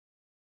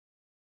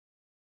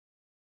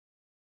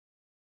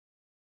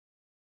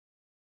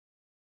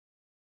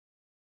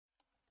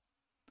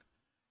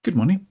Good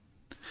morning.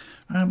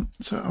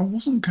 So I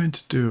wasn't going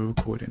to do a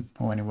recording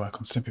or any work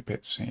on Snippet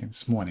Pixie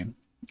this morning,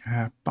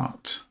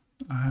 but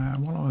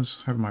while I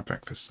was having my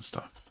breakfast and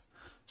stuff,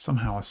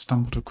 somehow I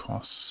stumbled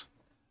across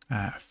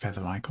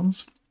feather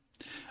icons,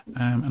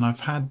 and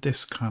I've had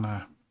this kind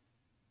of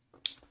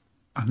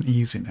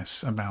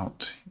uneasiness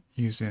about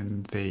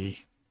using the.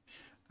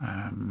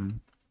 I've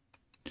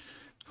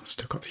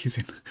still got these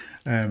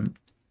in.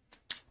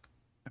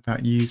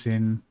 About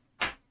using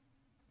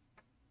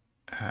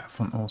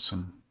Font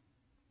Awesome.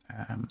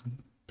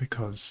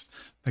 Because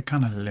they're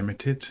kind of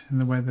limited in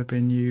the way they're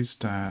being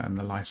used, and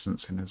the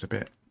licensing is a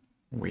bit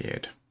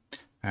weird.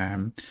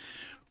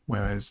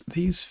 Whereas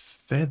these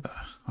feather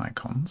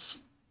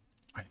icons,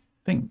 I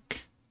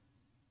think,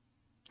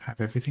 have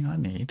everything I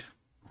need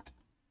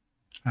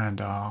and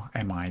are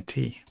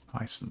MIT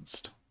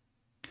licensed,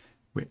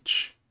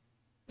 which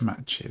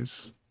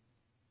matches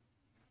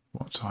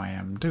what I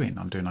am doing.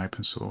 I'm doing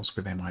open source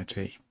with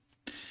MIT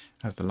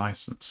as the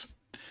license.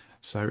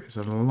 So it's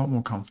a lot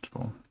more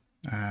comfortable.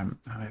 And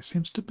it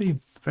seems to be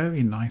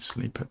very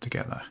nicely put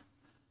together.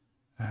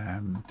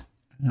 And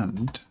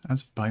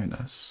as a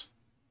bonus,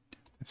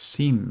 it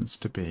seems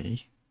to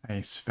be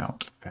a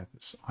Svelte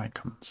feathers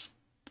icons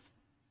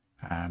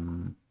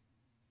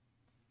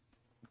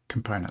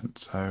component.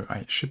 So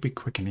it should be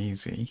quick and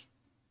easy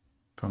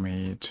for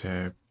me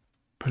to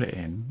put it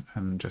in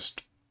and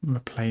just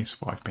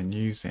replace what I've been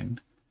using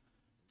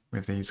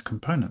with these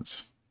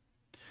components.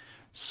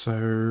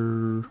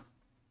 So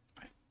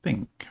I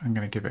think I'm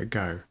going to give it a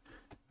go.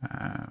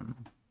 I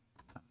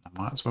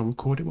might as well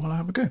record it while I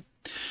have a go.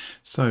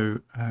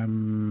 So,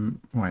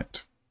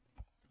 right,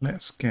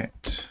 let's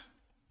get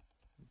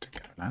to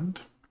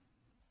GoLand.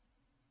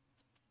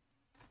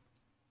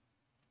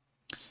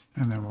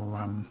 And then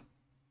we'll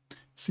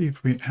see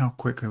if how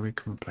quickly we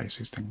can replace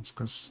these things,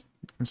 because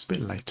it's a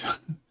bit later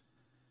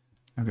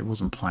and it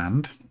wasn't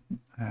planned.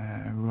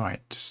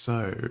 Right,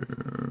 so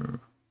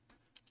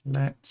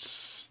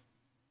let's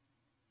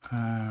where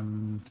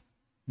am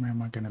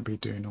I going to be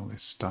doing all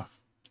this stuff?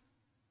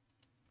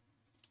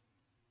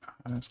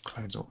 Let's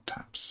close all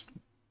tabs.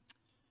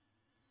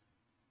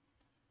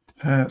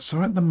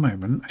 So at the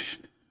moment,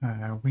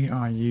 we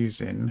are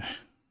using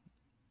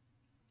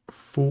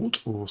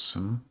Fort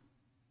Awesome,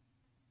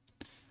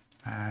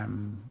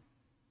 and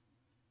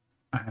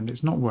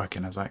it's not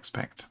working as I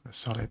expect. The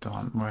solid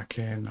aren't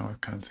working or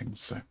kind of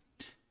things. So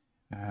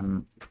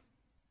I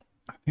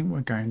think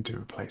we're going to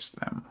replace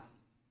them.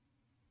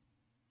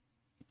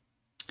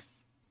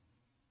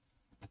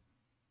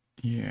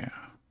 Yeah.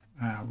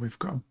 We've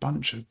got a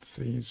bunch of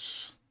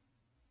these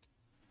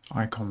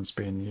icons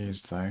being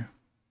used though,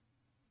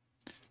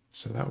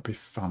 so that would be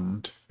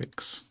fun to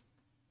fix.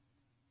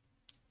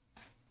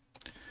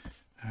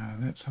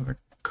 Let's have a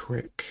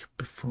quick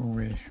before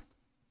we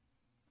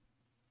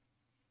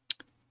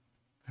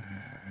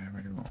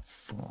really want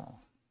 4.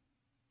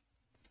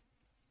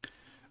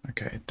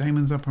 Okay,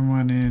 daemon's up and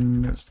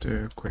running. Let's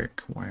do a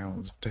quick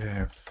Wales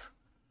dev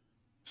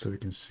so we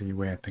can see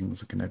where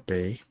things are going to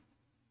be.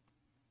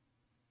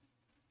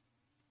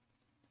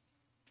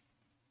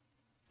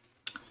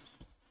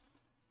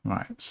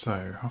 Right,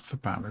 so off the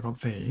bat we've got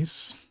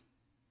these.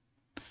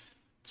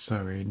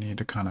 So we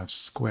need a kind of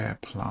square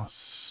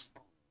plus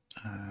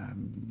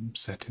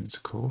settings,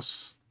 of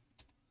course.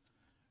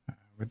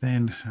 We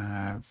then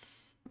have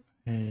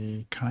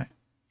a kind of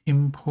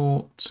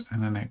import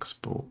and an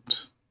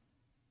export.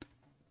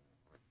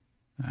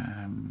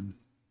 We'll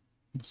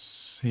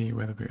see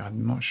whether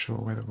I'm not sure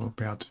whether we'll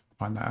be able to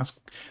find that.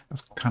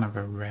 That's kind of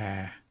a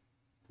rare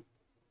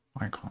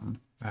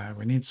icon.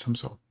 We need some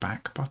sort of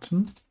back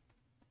button.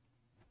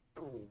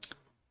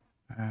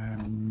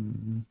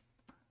 We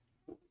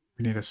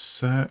need a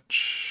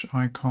search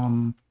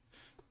icon,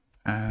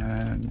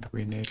 and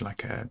we need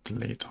like a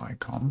delete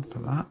icon for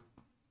that,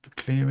 for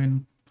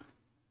clearing.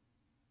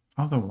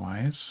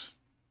 Otherwise,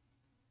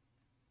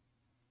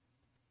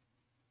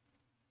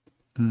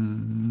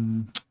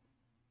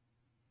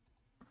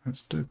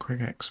 let's do a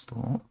quick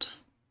export.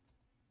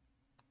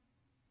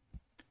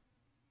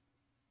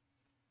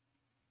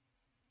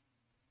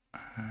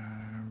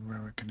 Where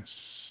we're going to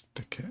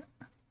stick it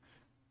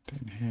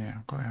in here.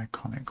 I've got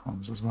iconic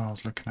ones as well I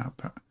was looking at,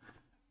 but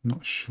I'm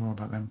not sure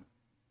about them.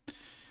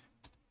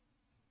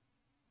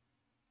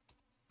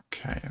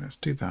 Okay, let's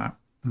do that,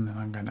 and then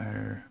I'm going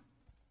to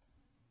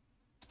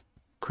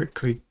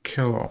quickly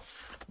kill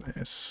off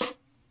this.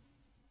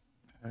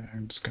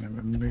 I'm just going to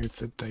remove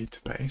the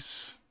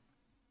database.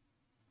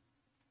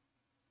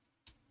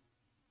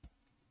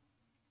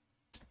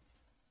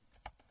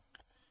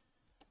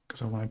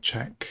 Because I want to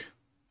check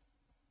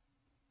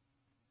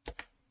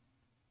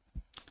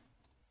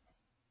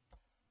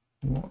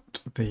what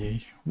the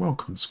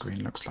welcome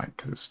screen looks like,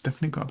 because it's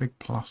definitely got a big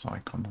plus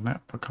icon on it,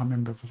 but I can't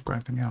remember if I've got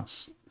anything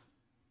else.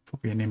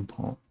 Probably an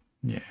import.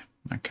 Yeah,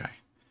 okay.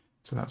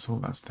 So that's all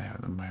that's there at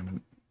the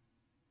moment.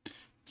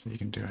 So you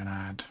can do an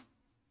add,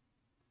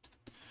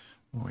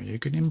 or you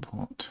can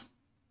import.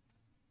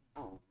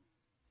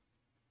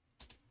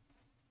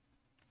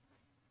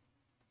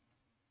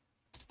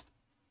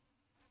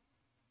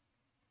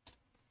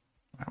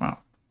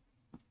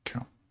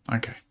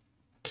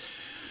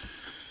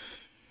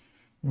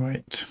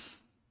 Right.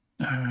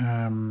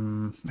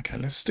 Okay,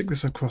 let's stick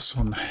this across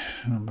on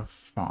number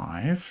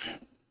 5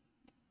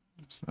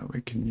 so that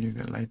we can use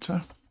it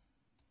later.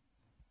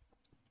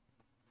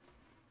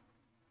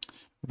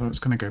 Although it's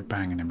going to go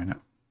bang in a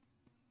minute.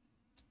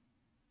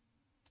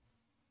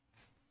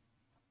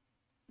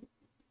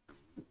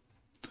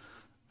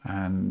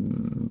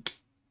 And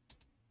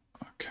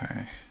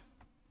okay.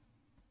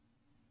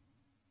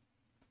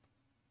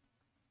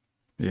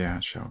 Yeah,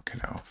 actually I'll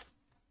get it off.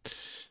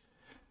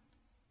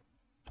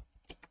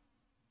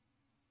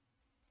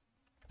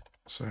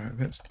 So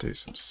let's do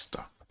some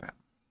stuff then.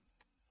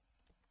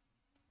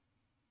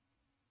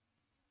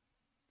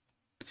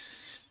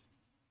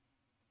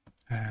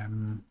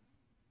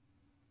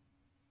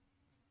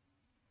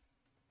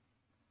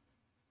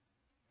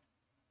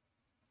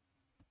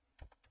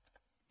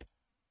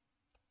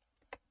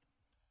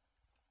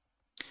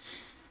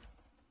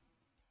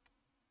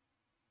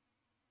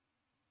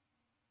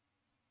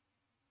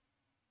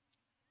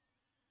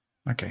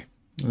 Okay,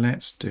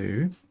 let's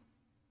do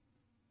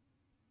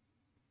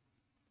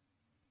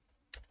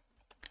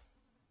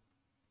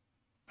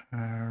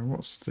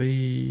what's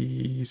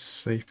the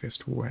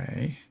safest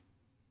way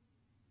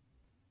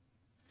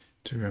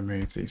to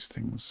remove these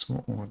things?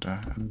 What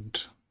order?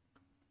 And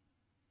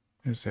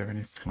is there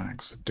any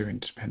flags for doing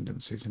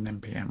dependencies in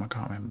npm? I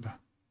can't remember.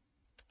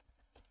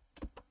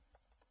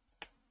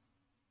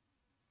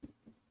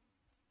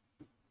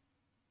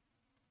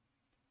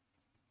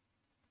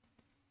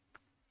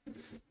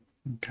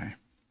 Okay.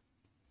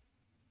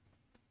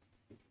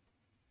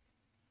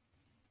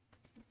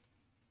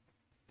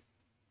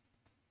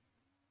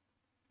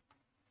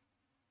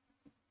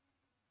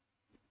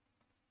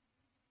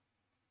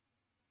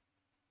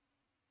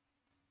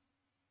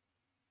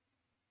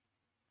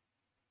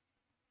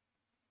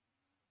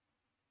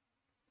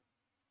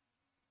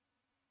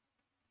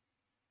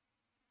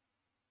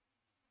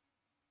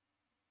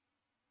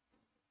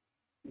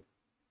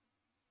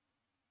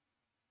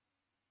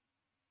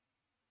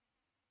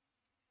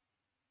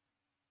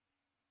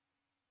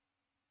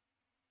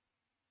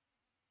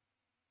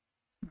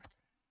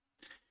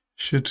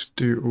 Should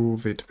do all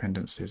the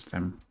dependencies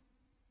then.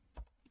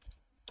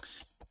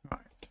 Right.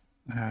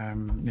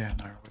 Yeah,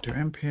 no, we'll do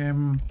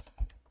npm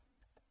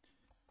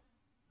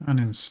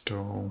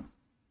uninstall.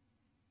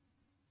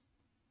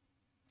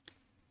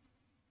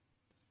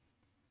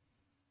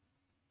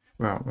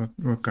 Well,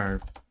 we'll go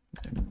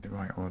in the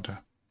right order.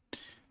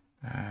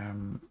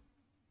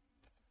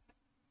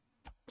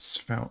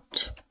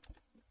 Svelte.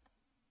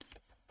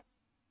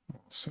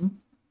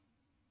 Awesome.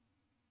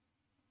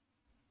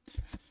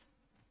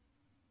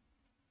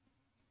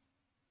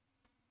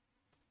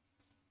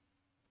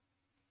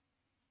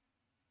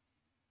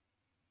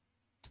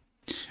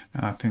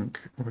 And I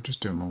think we'll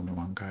just do them all in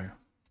one go.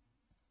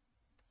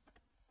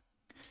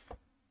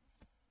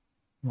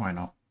 Why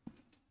not?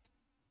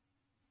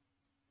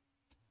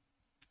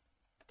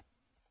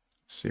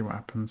 See what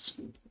happens.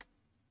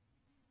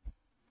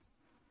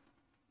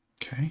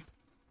 Okay.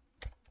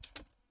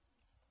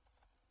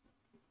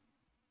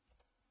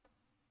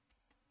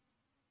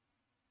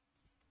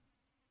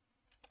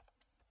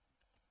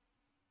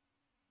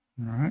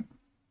 All right.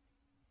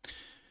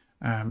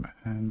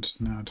 And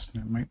now I just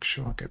need to make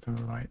sure I get the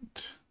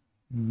right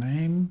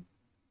name.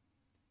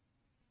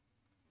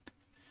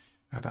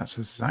 That's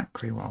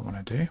exactly what I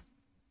want to do.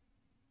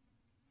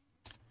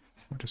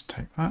 We'll just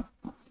take that.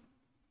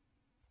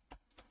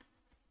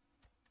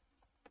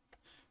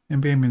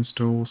 npm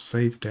install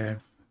save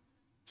dev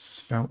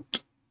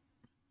svelte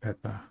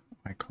feather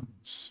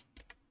icons.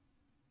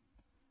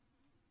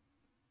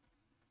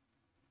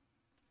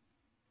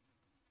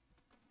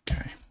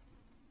 Okay.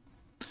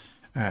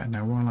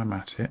 Now while I'm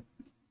at it,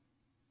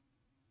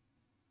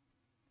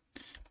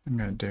 I'm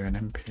going to do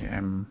an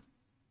npm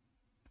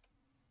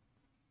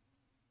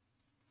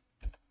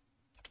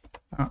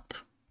up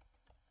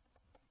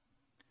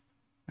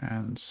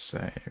and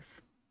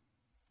save.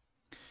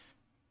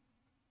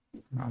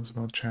 Might as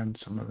well change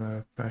some of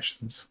the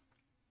versions.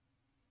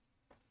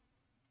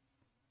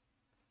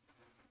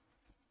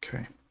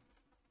 Okay.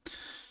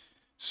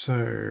 So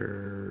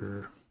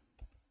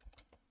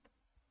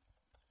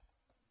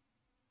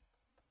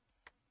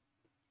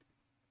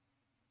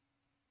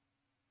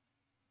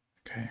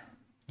okay,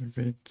 the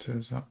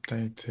Vita's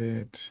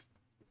updated.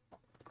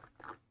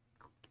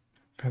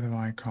 Feather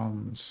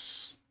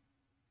icons.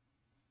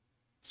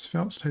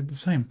 Svelte stayed the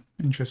same.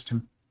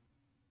 Interesting.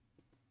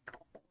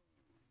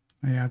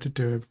 Oh, yeah, I did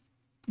do an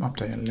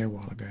update a little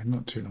while ago,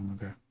 not too long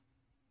ago.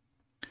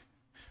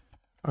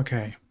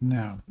 Okay,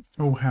 now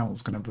all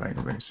hell's going to break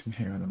loose in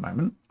here at the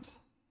moment.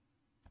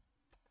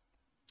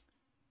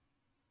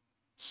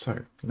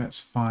 So let's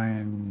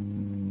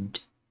find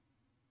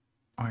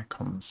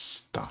icon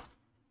stuff.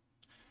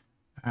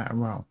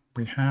 Well,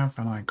 we have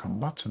an icon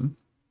button.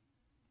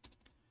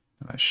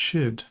 That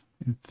should,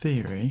 in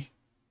theory...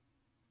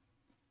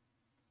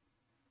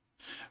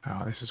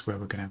 Oh, this is where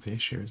we're going to have the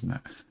issue, isn't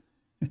it?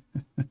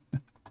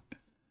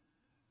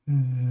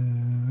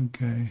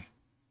 Okay.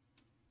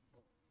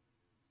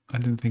 I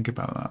didn't think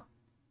about that.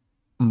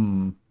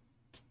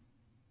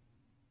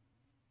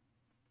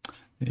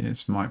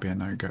 This might be a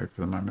no-go for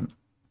the moment.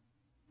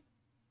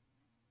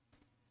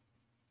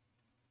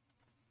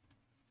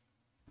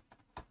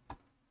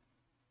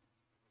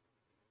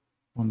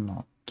 Or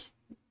not.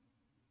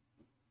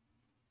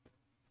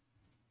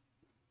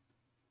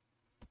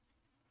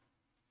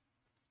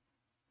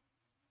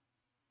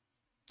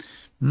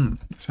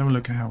 Let's have a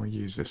look at how we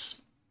use this.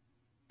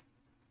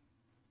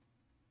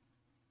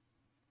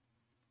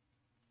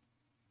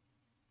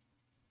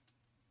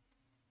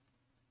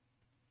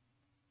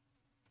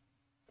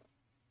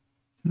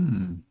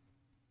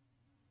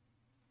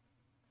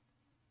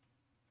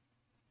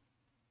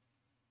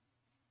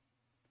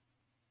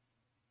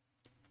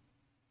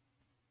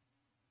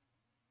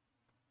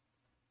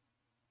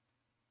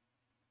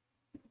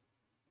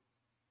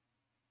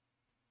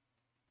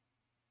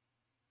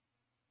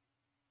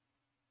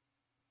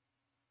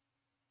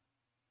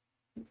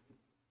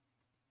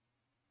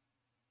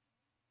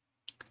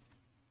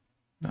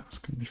 That's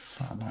going to be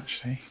fun,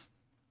 actually.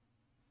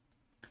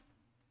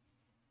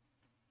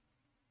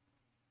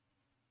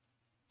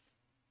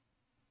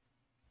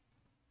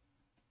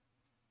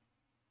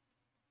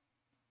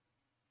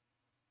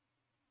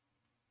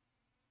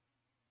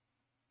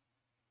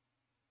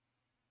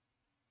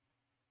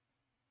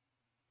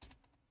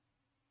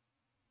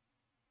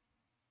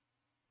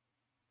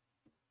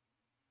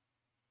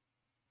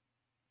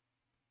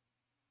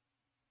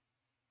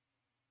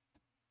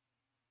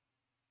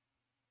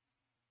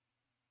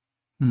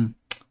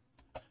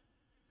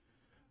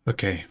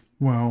 Okay,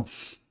 well,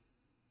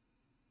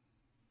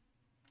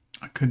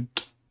 I could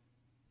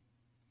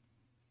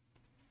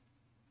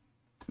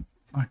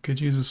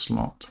use a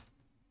slot,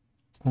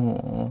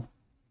 or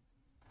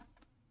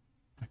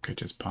I could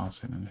just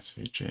pass in an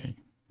SVG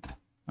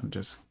and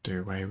just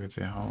do away with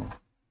the whole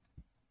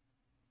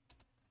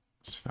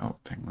Svelte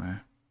thing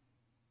there.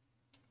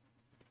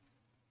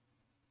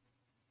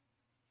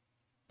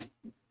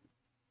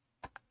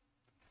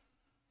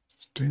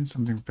 Just doing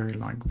something very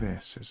like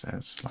this, it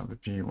says, like the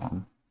view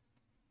one.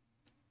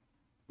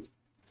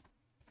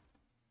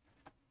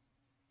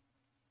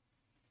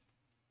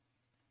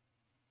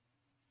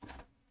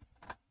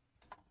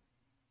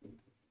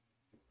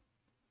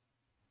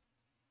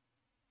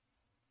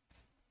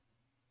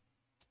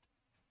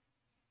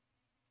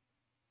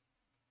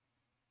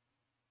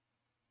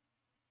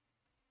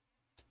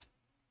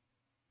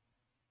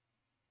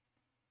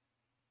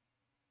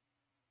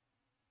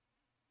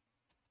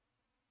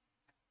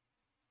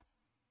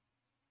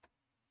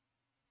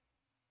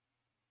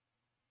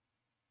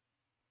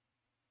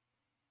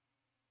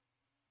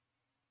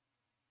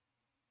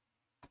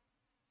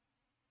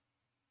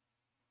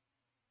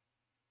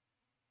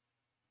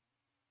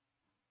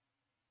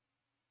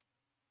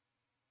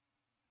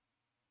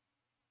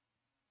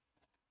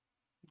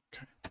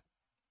 Okay,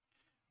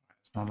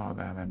 it's not like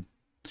that then.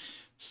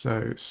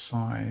 So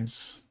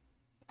size.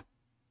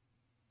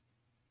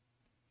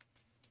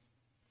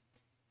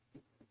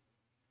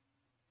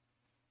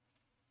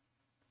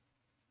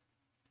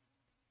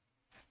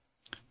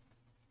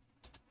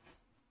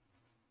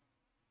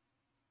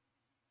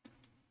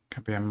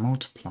 Can be a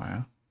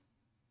multiplier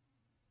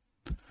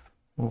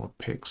or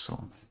a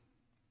pixel.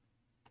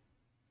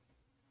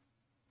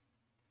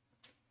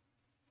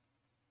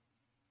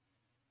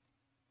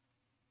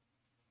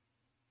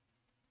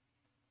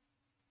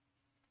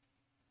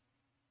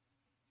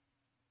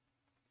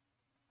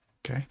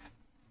 Okay,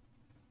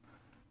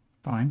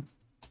 fine.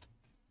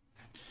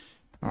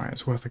 All right,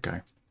 it's worth a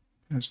go.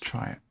 Let's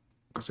try it,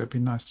 because it'd be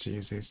nice to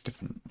use these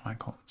different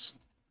icons.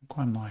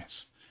 Quite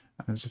nice.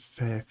 And there's a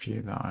fair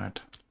few that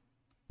I'd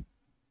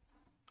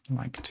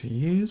like to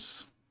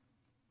use.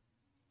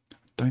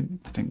 Don't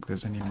think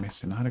there's any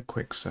missing. I had a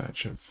quick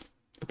search of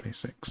the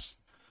basics.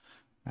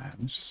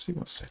 Let's just see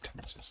what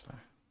settings is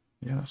there.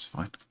 Yeah, that's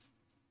fine.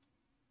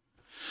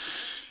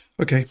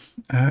 Okay.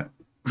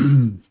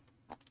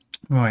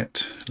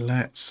 Right,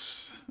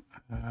 let's...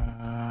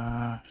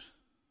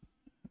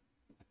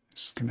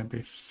 it's going to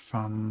be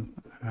fun.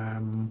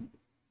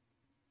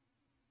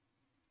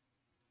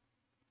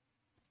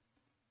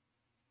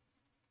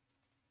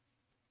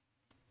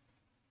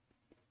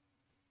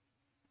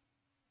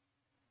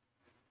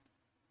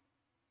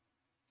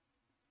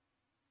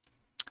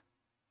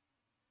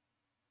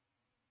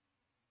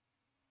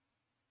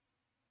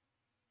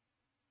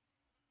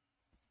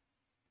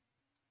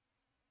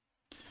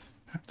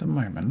 At the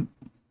moment,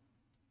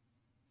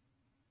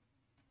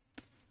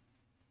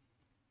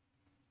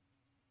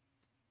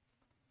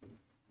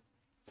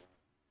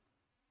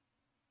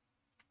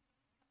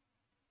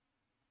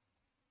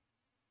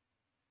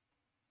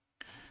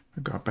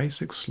 we've got a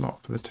basic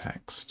slot for the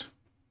text.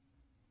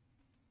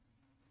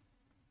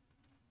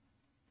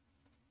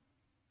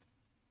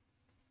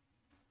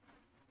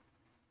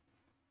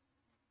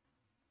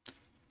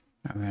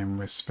 And then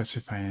we're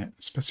specifying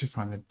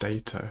the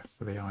data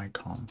for the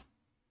icon.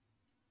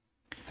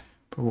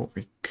 But what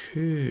we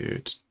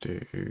could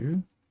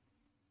do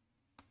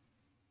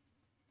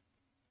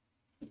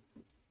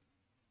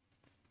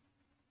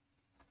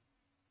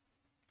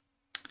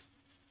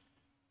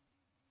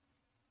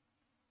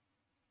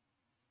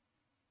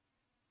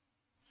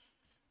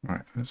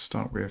Right, let's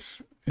start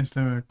with, is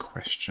there a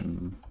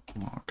question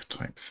mark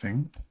type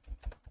thing?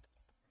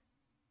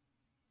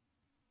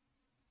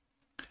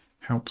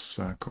 Help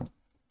circle,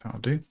 that'll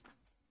do.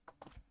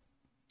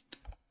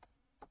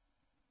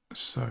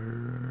 So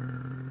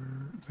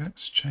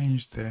let's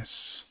change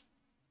this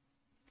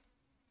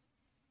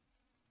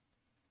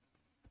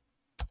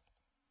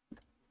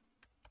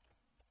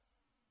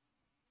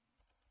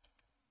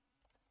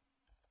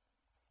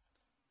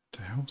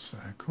to help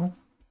circle.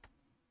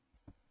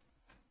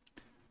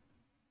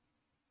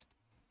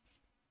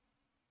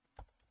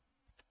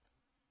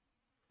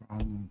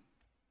 From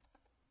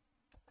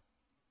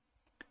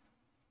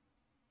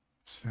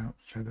Svelte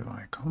feather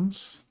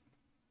icons.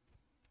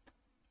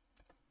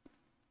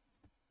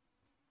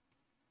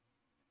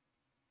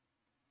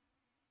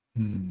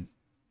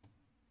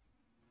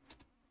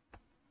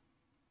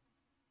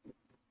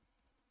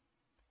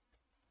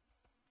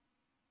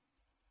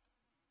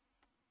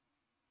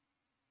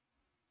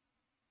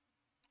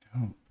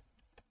 Oh,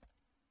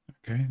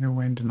 okay,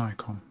 they'll end an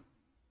icon.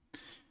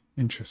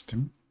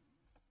 Interesting.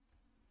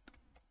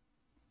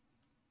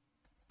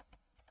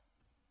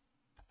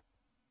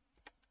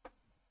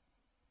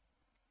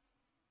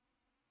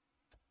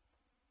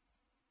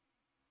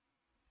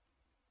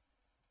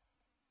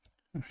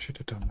 I should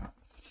have done that.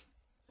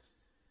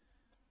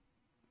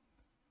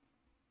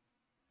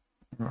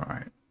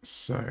 Right,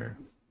 so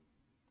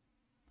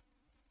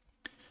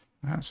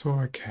that's all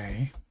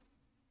okay.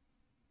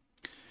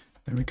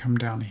 Then we come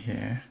down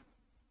here.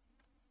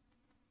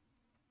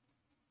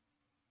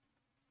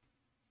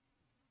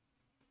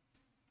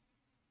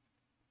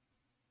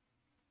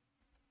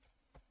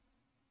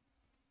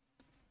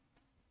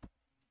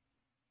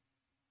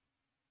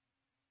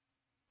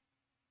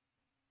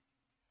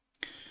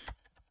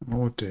 What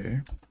we'll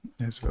do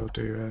is we'll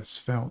do a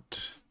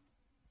Svelte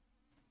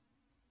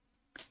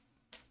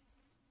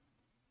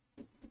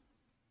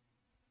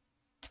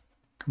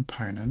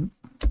component.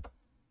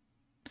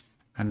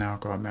 And now I've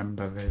got to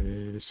remember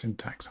the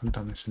syntax. I haven't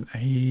done this in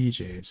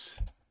ages.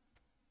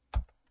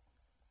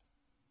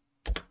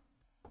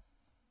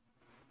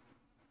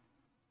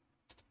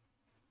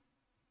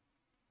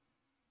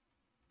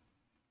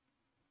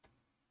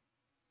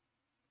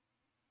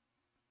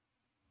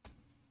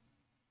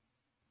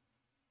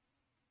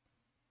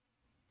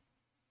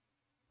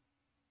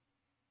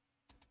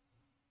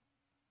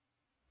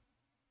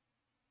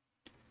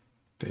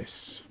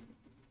 This.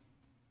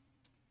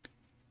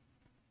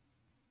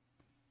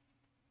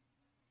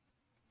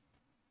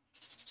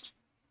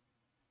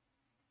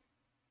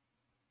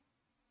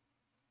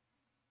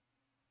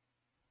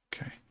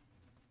 Okay.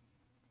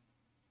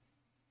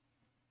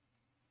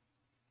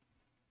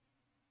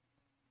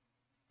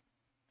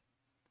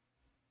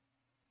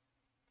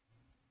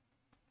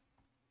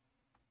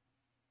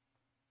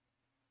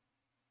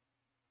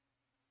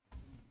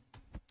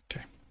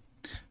 Okay.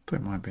 Thought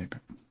it might be,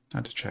 but I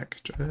had to check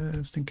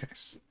just in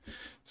case.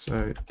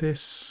 So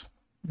this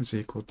is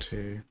equal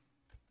to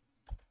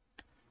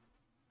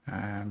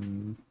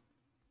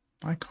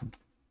icon.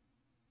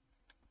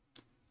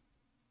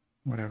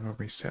 Whatever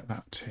we set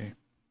that to.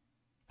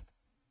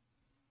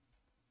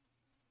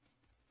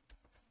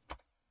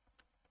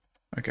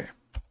 Okay.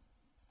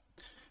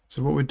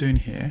 So what we're doing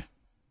here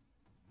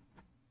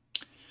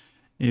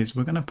is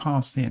we're going to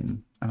pass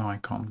in an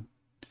icon.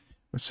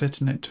 We're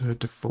setting it to a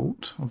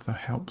default of the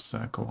help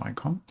circle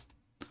icon,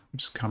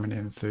 which is coming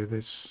in through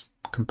this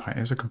component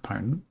as a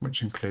component,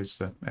 which includes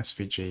the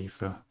SVG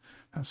for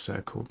that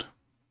circled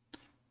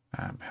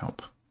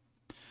help.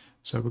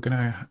 So we're going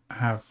to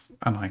have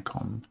an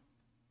icon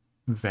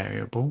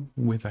variable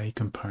with a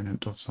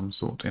component of some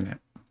sort in it.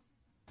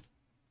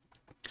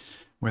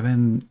 We're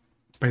then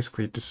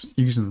basically just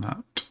using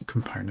that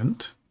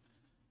component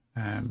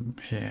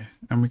here,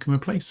 and we can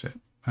replace it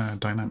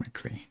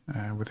dynamically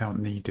without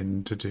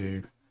needing to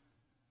do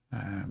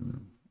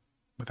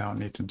without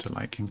needing to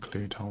like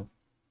include whole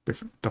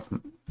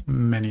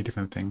many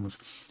different things.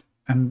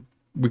 And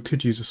we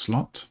could use a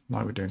slot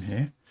like we're doing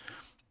here,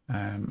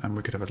 and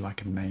we could have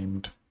like a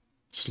named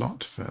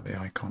slot for the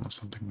icon or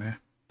something there,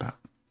 but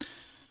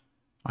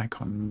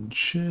icon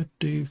should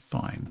do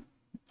fine,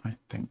 I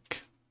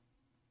think.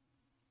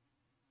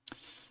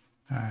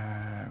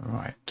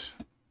 Right,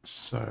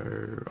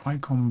 so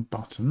icon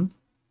button,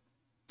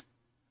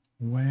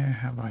 where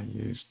have I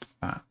used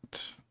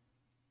that?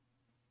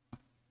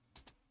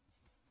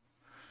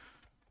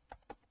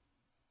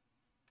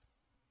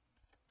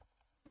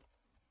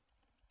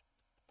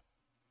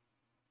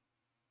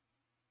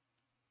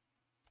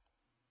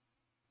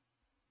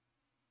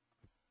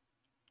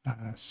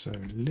 So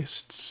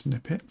list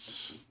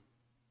snippets.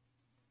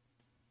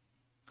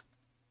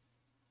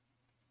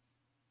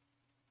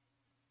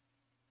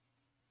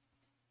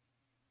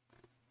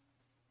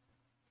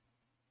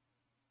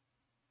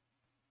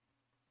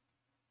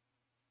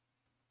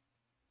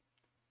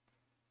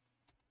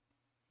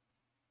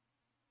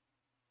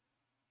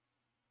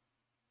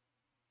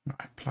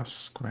 Right, plus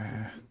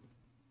square.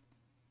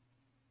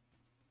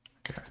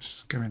 Okay, let's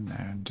just go in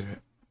there and do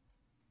it.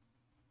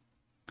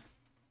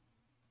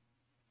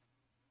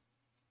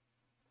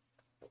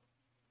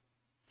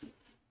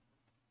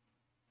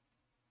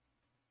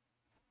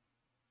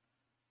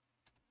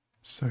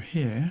 So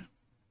here,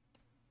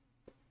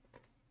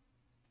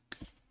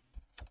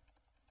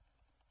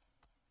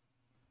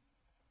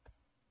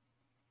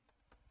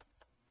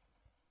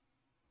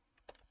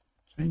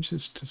 change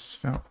this to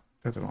Svelte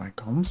feather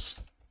icons,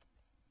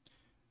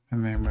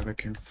 and then we're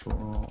looking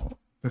for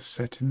the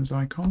settings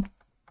icon.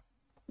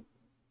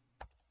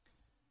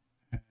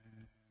 And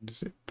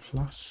is it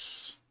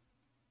plus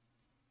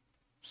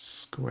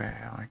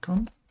square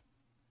icon?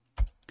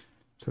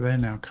 So they're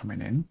now coming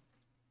in.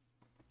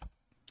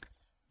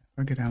 If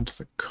I go down to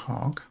the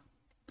cog,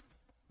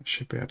 I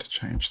should be able to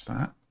change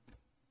that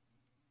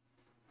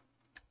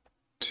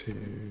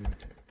to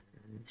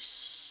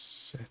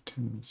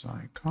settings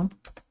icon.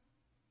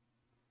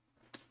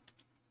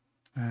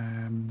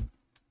 And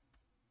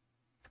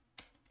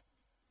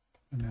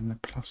then the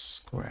plus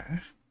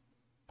square.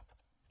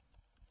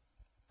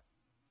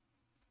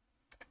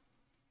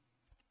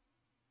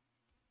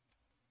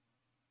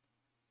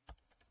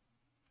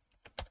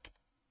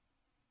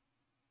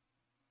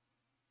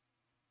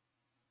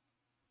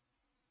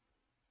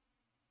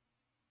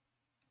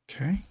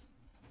 Okay.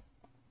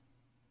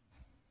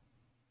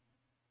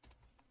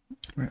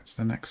 Where's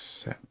the next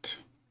set?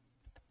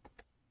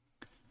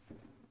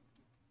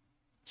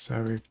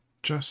 So we've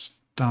just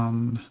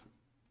done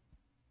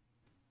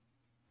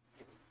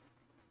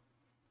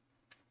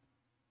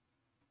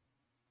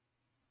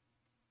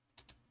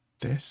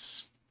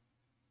this.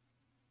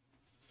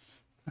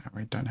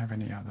 We don't have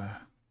any other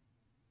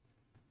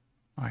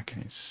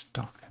icon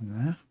stuff in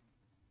there.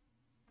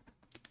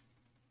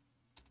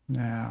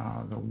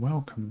 Now the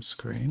welcome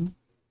screen.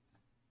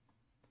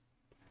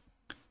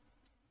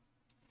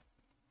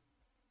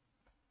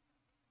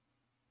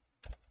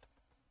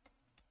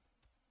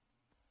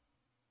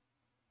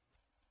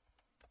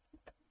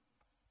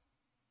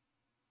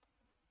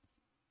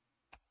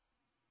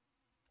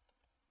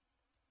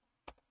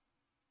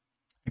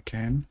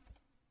 Again,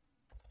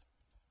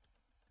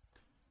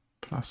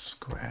 plus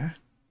square.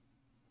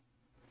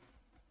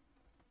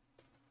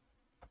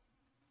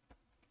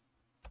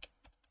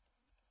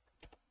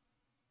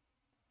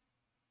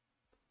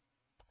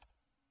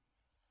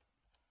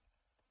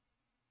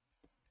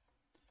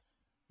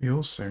 We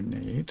also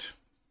need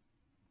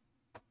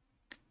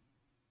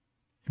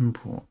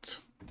import,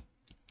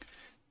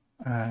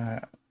 but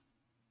I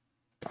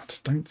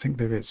don't think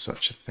there is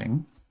such a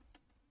thing.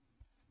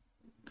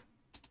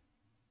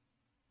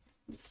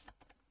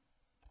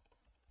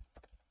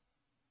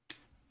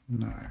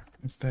 No.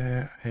 Is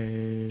there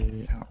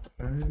a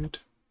upload?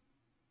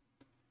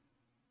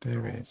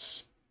 There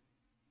is.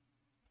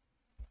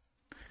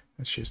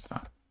 Let's use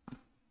that.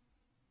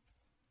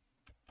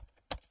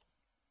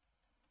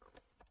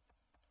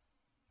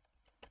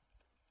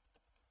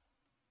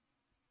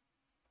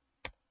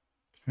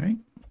 Okay.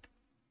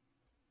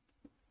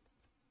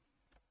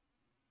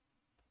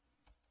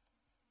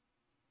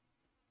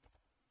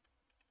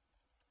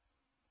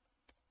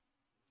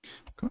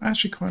 I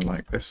actually quite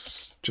like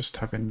this, just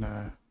having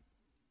an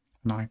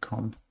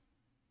icon,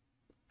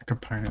 a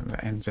component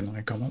that ends in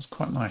icon. That's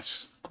quite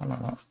nice. Quite like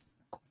that.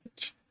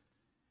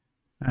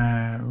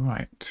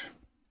 Right.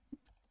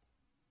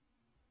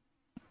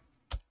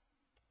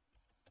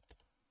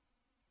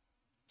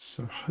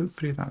 So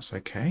hopefully that's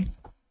okay.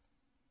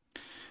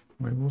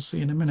 We will see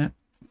in a minute.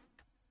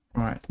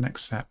 Right,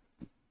 next step.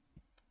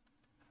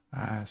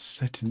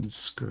 Settings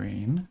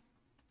screen.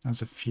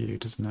 Has a few,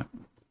 doesn't it?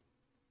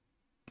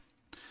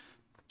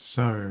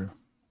 So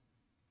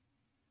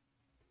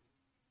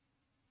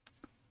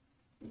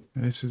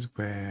this is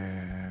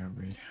where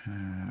we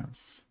have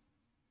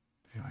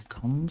the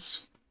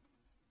icons.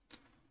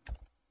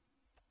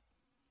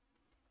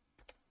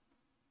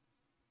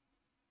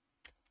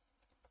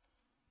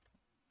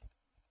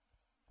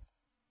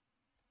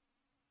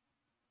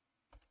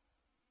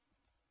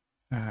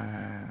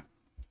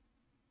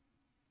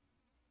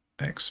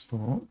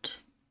 Export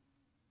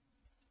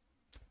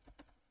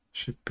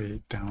should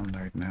be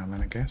download now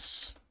then, I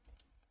guess.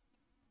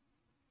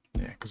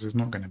 Yeah, because there's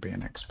not going to be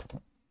an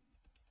export.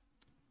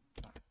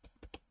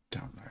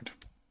 Download.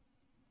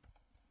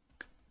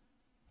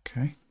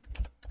 Okay.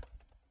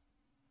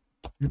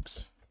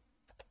 Oops.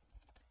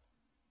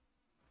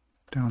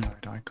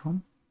 Download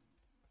icon.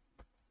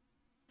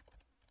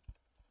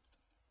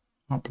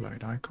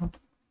 Upload icon.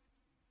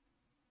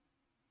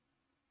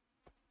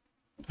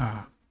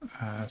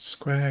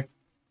 Square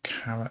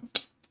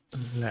caret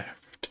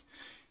left.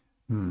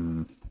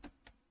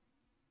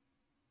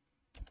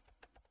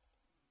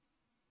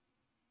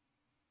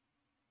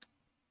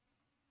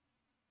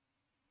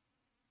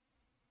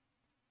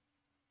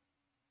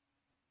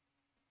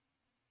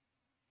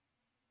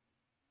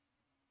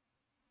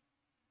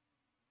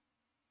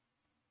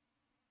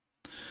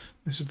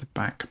 This is the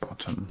back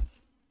button.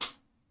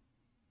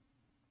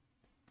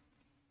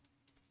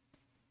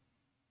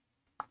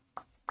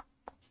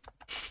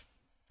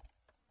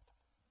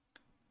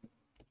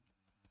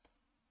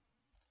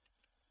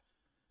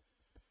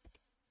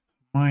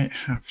 Might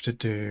have to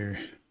do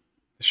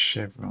the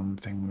chevron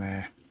thing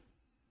there.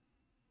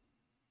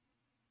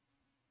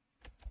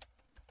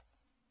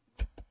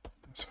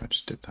 So I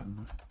just did that.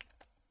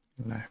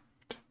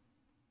 left.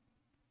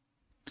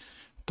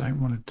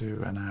 Don't want to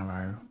do an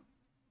arrow.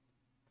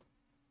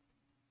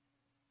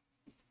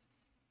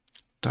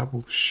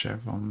 Double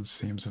chevron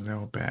seems a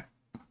little bit.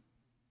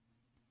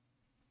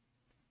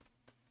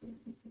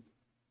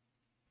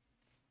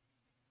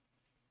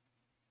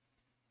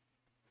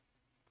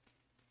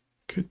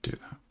 Could do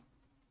that.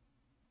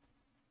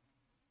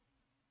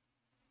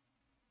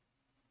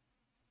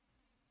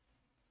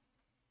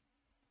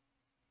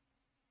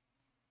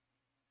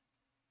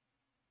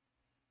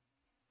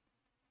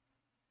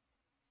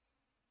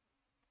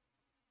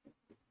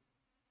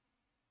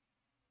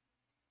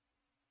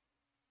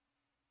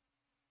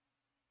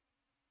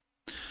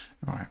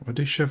 All right, we'll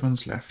do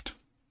chevrons left,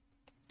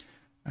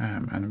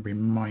 and we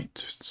might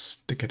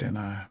stick it in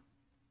a.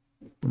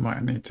 We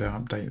might need to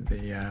update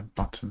the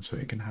button so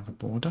it can have a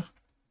border.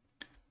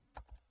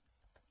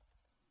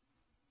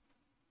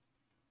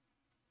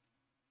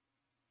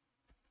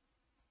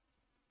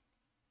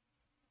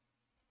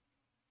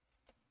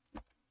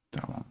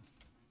 That one.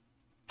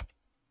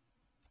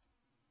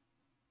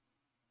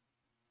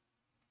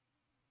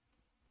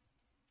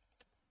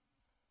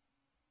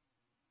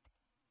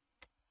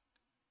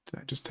 Did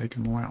I just take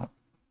them all out?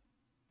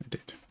 I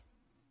did.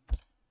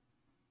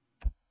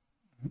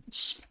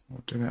 Oops.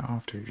 We'll do that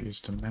after we've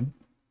used them then.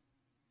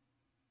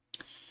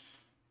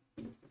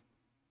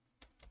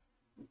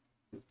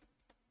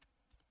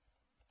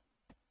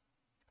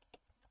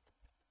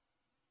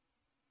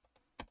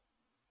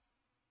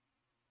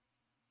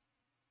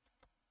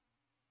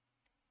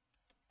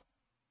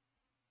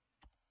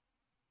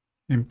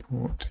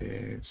 Import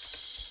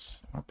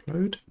is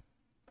upload.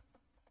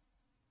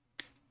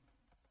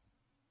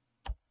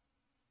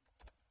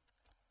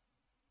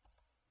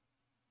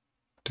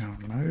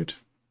 Download.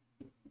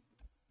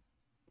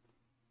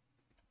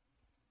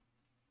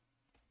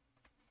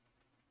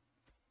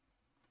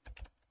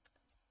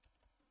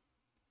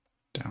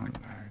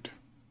 Download.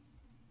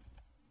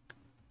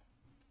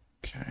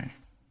 Okay.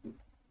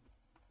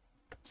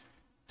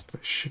 So they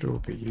should all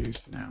be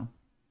used now.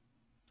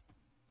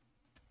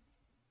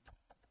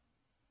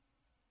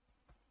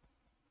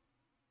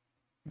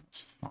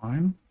 That's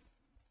fine.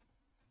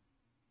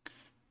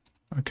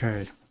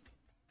 Okay.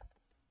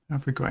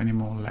 Have we got any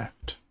more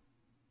left?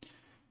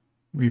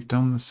 We've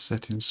done the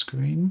settings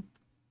screen.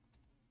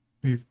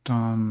 We've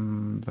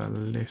done the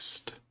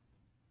list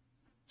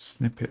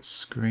snippet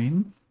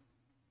screen.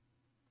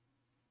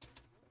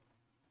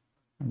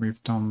 And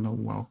we've done the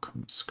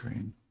welcome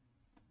screen.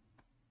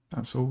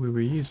 That's all we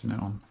were using it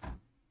on.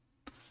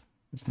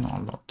 There's not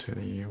a lot to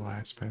the UI,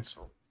 I suppose.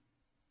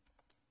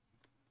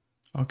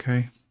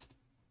 Okay.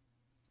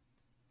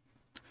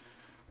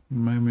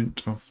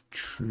 Moment of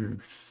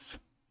truth.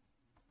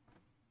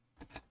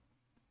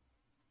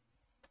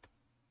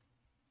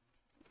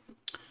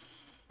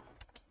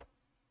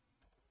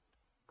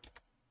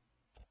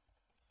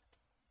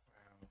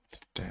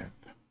 Dev.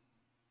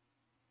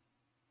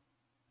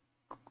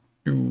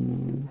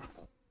 Ooh.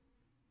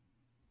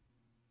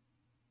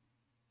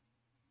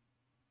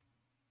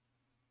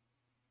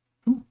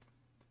 Ooh.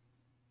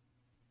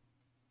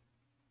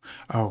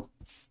 Oh.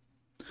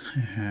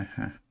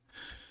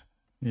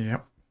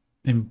 Yep.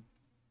 Input.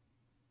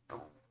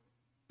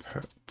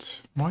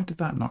 Why did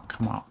that not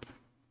come up?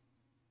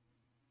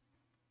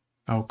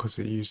 Oh, because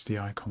it used the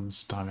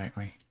icons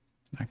directly.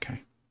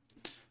 Okay.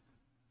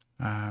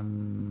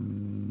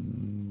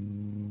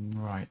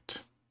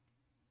 Right.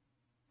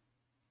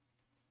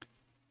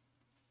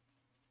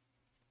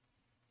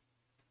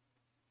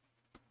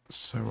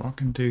 So what I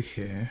can do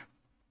here,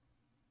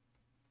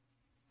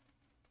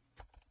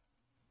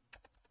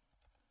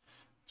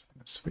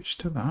 switch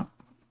to that.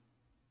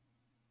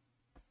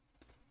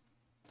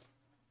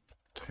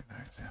 Take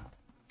those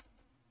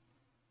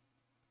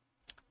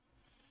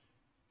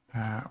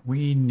out.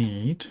 We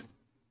need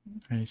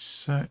a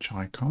search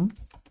icon.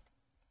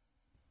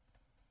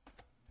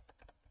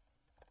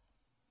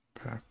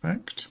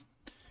 Perfect.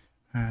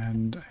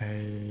 And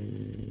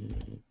a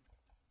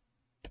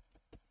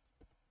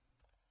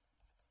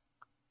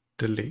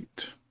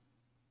delete.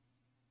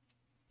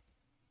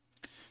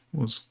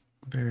 Was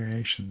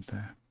variations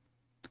there.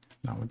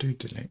 No, we'll do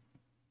delete.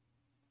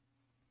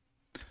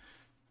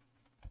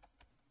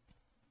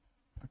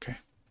 Okay.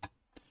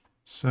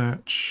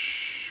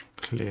 Search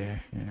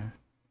clear here.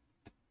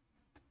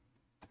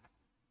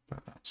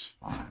 But that's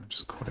fine.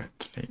 Just call it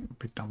delete. We'll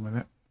be done with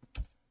it.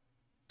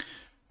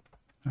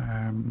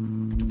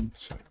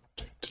 So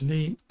do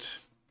delete.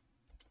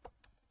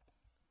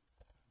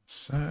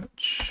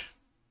 Search.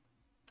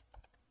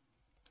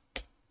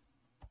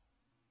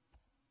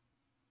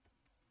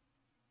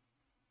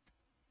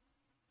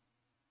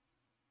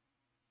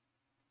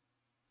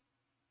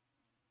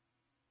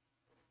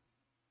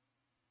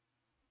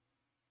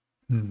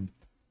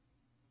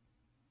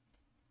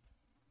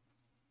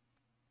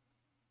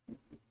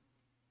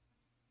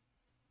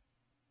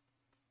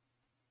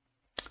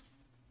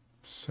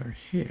 So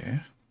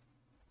here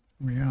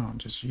we are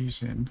just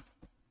using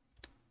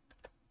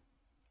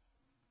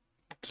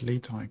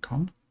delete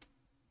icon,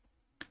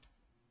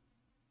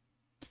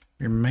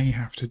 We may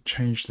have to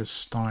change the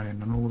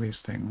styling on all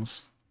these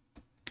things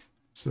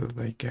so that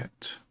they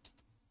get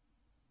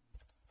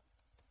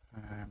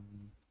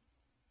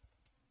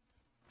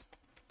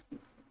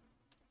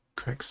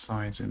correct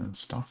sizing and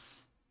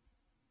stuff.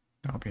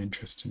 That'll be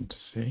interesting to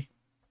see.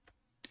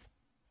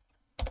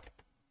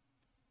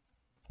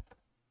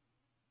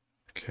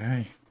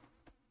 Okay.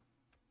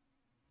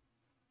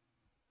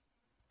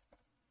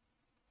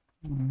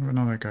 Have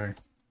another go.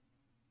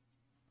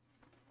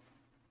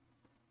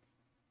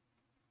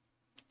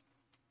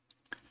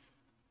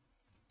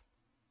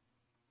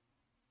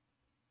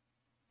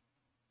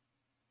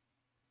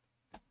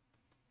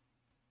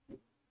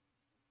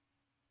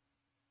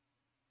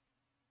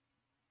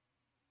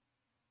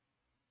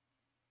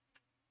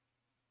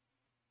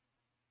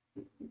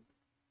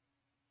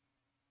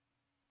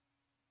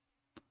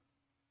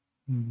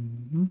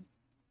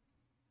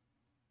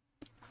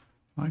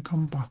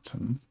 Icon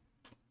button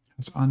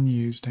has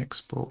unused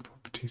export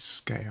properties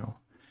scale.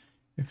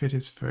 If it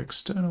is for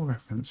external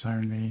reference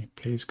only,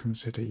 please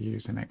consider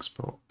using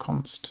export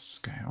const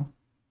scale.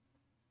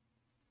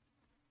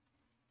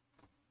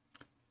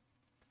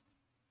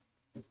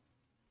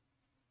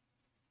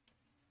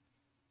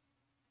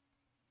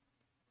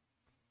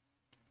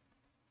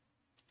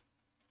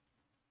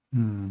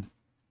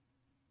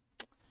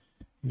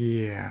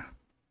 Yeah.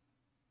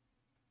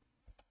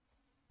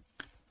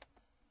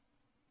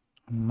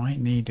 I might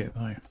need it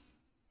though.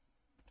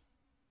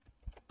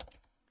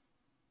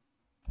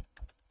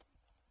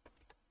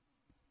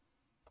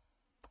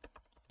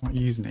 Not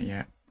using it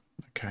yet.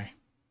 Okay.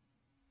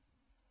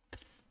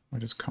 I'll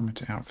just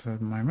comment it out for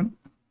the moment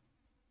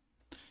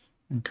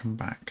and come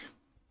back.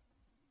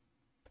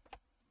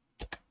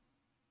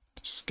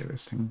 Just get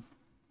this thing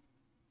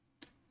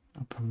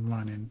up and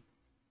running.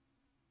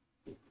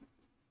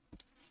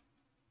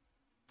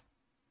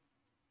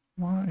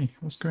 Why?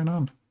 What's going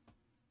on?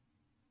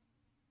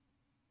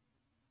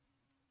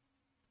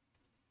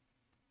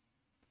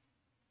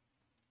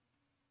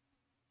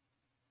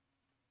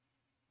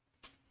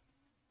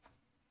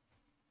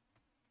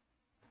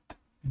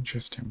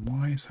 Interesting.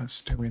 Why is that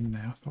still in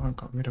there? I thought I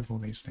got rid of all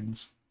these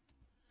things.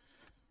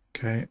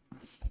 Okay.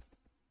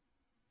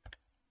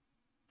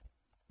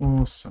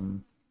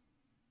 Awesome.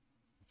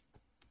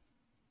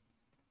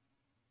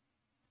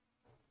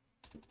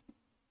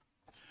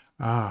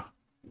 Ah,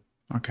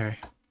 okay.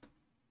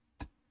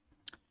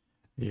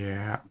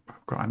 Yeah,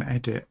 I've got an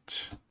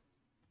edit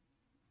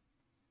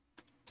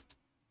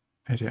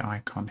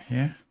icon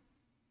here.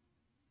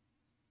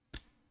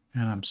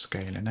 And I'm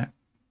scaling it.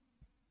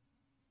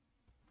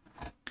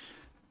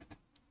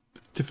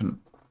 Different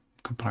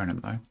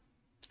component though.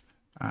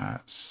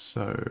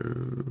 So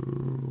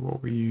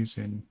what we're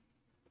using,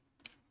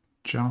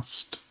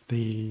 just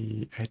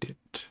the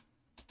edit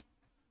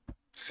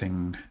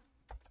thing.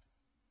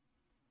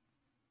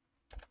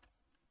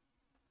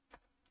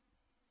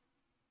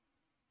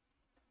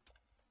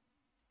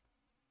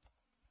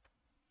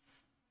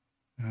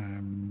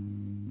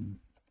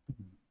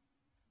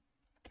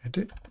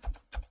 Edit.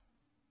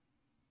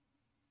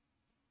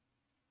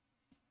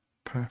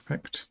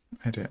 Perfect.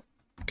 Edit.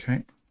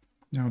 Okay,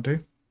 that'll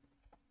do.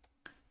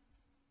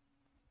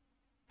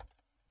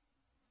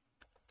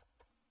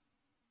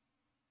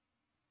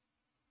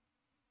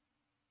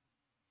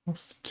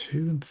 What's 2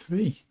 and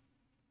 3?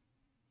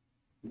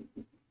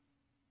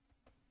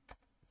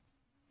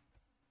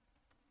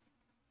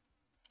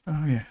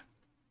 Oh yeah,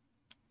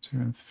 2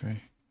 and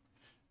 3.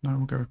 No,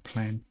 we'll go with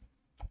plain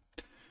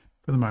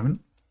for the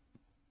moment.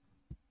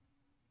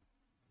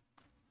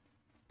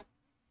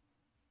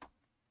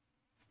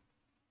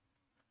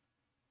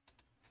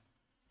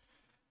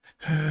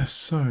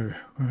 So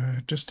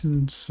we're just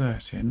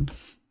inserting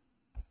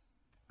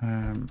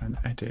an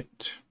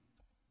edit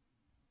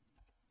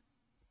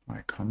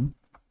icon,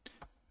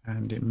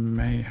 and it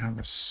may have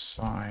a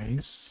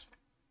size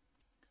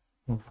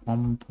of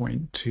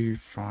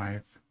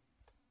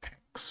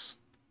 1.25x.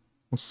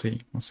 We'll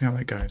see how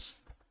that goes.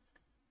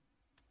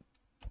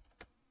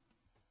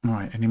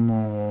 Right, any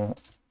more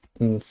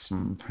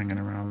awesome hanging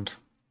around?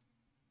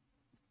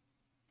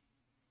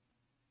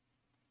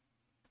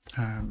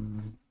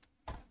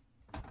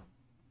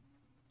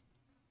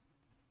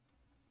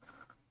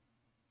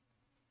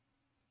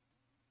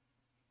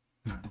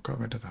 No, I've got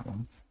rid of that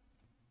one.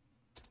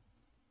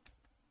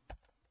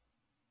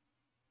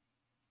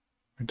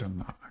 We've done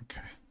that,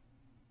 okay.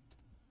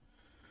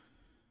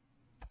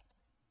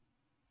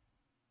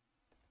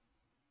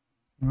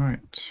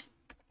 Right.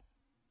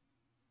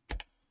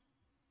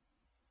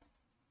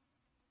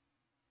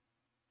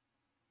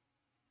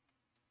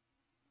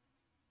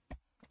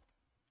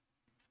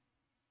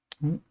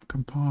 Oh,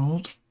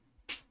 compiled.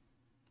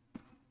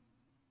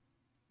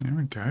 There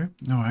we go.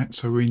 All right,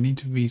 so we need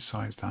to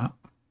resize that.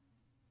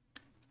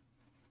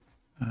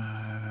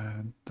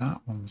 That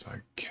one's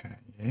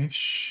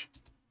okay-ish.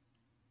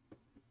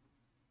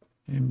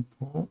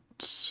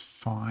 Import's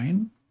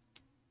fine,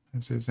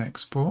 as is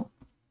export.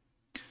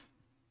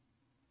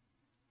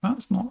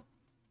 That's not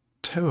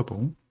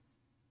terrible.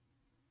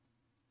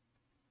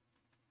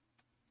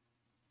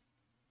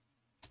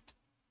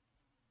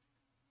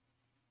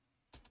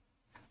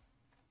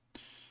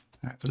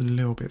 That's a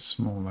little bit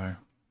small though.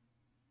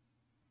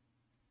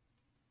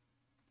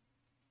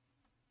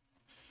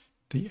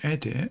 The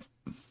edit,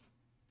 I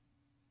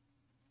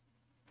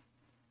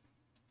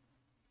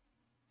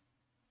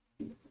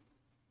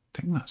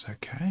think that's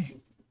okay.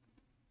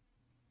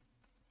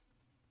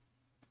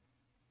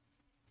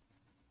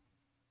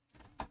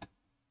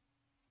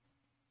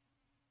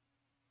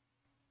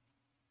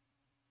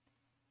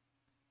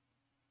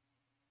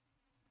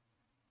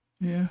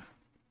 Yeah.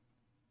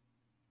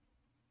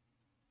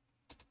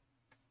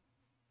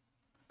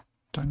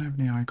 Don't have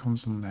any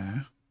icons on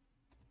there.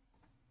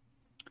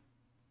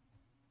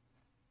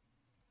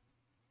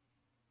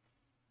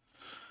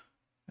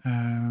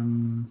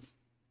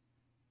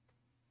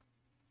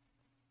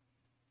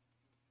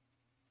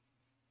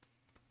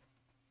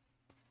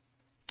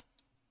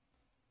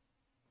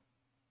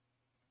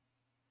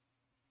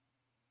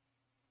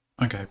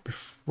 Okay,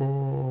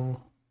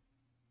 before...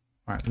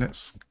 Right,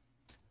 let's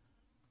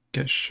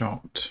get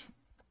shot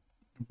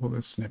of all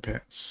the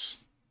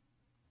snippets.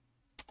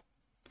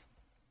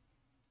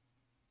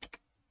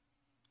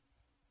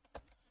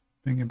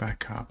 Bring it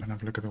back up and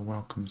have a look at the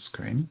welcome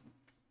screen.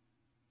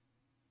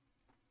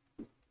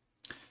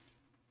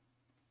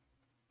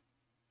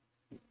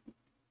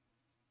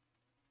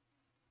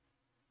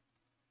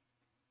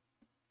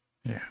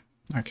 Yeah,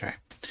 okay.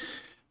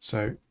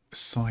 So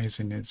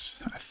sizing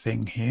is a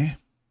thing here.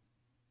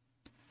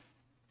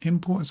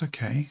 Import is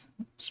okay.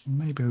 It's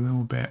maybe a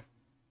little bit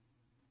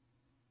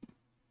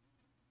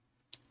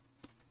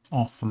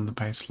off on the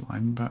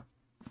baseline, but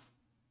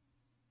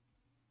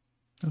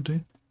it'll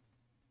do.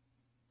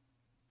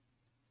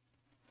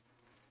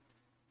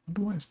 I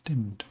wonder why it's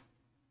dimmed.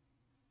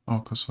 Oh,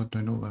 because I'm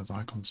doing all those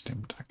icons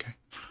dimmed. Okay.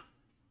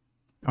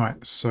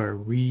 Alright, so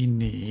we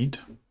need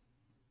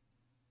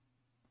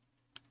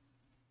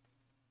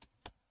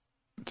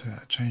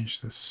to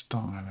change the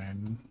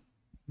styling,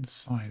 the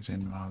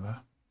sizing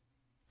rather,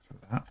 for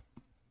that.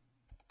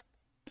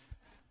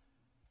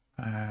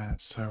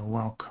 So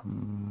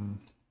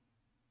welcome.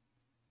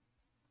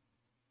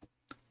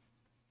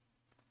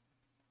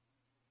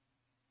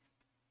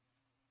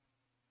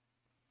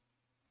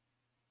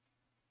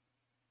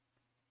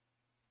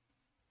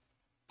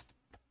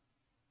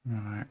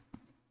 Right.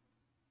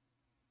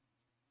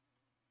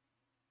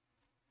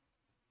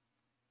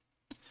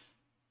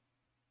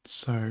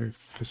 So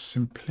for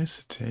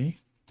simplicity,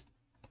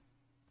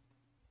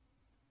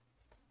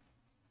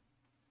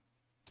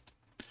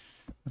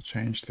 I'll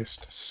change this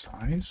to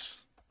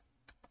size.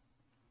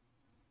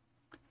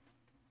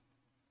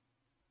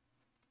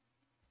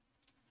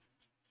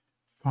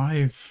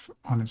 Five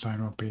on its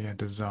own will be a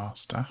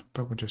disaster,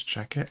 but we'll just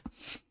check it.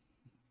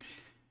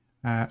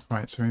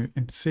 Right, so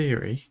in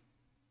theory,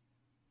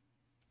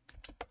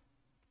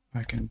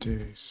 I can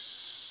do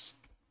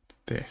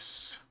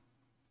this.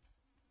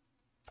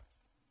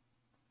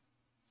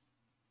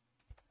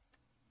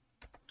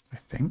 I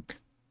think.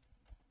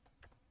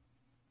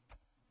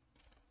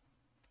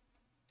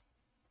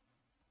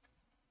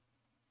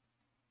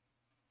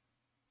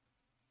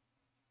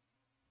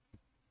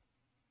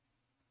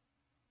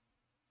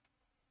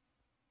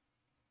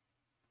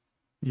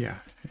 Yeah,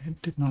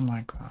 it did not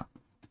like that.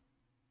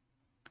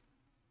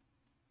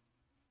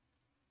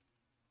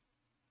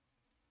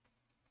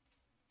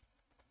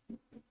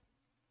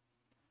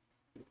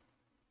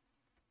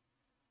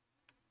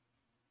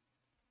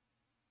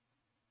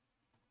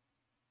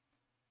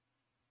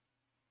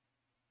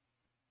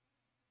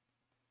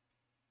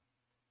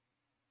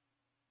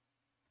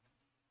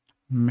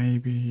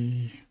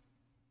 Maybe...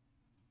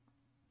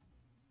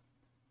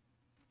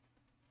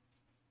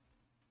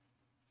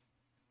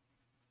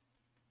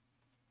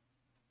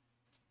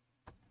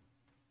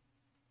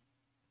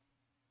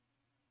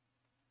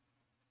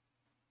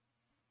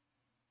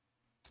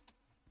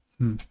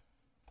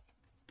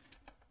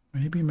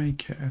 Maybe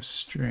make it a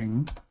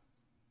string.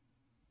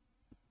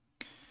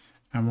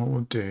 And what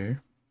we'll do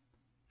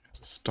is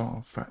start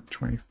off at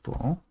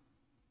 24.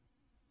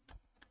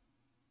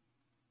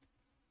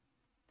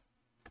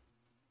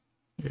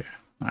 Yeah,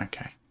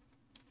 okay.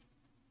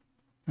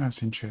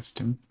 That's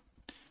interesting.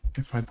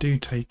 If I do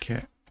take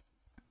it...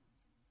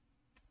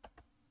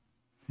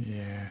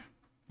 Yeah,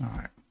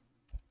 alright.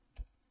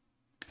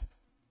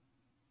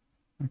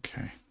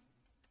 Okay.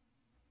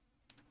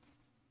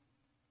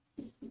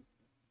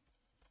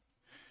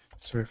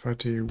 So if I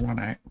do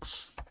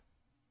 1x,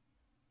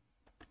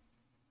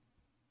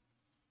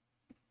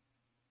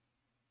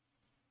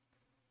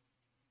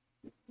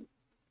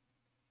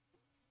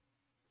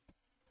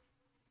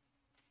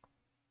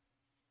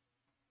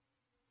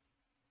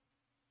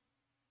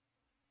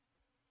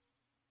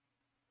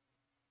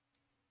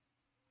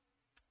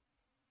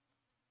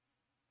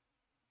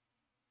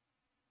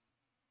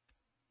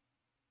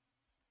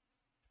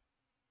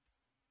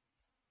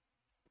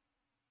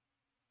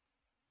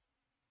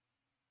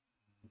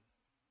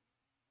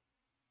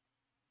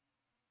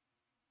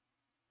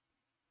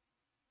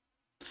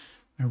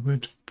 I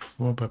would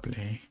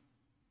probably...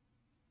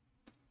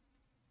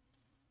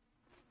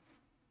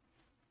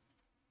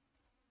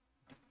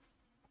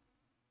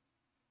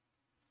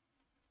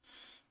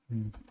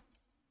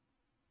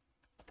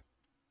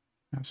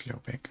 That's a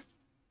little big.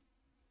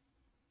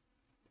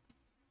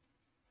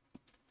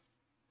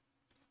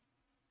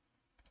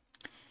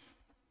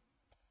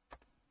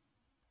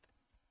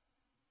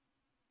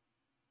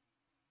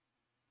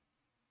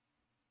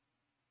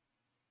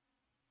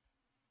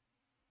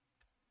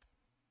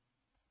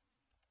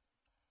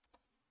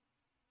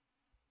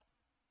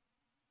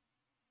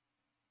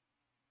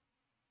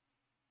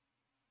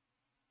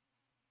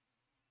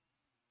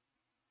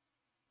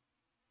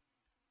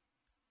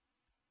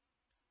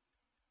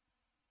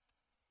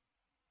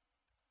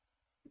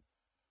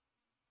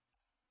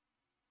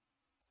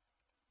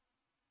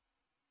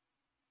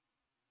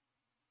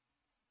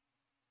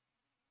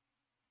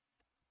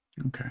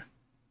 Okay.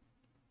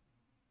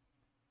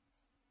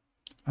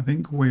 I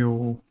think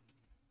we'll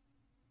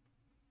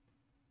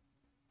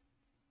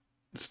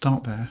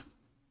start there.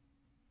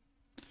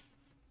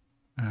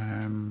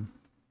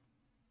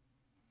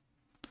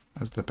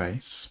 As the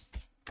base.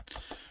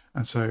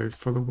 And so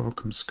for the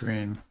welcome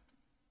screen,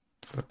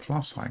 for the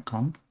plus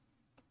icon,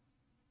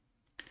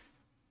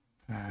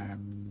 we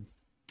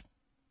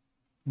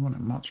want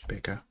it much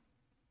bigger.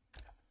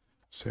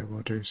 So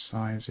we'll do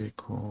size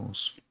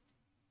equals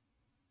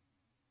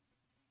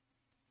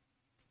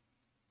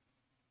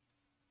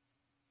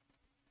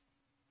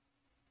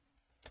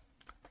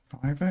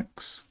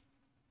 5x.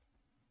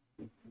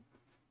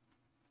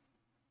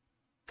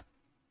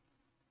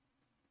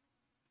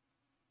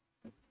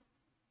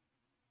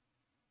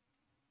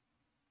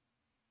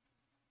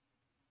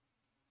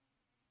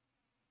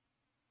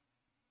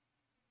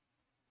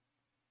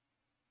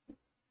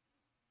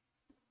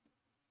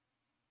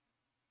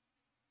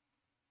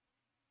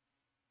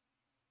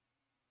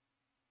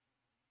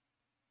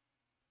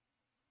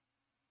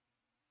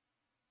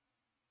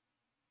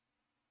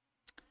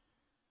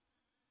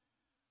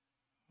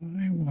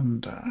 I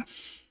wonder.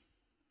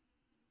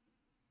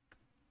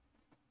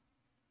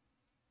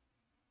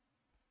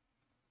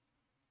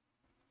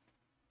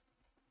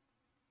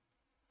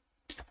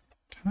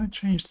 Can I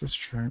change the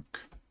stroke?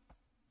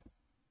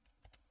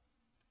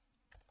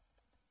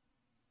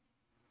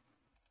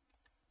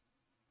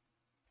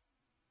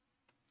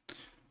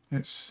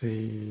 Let's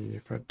see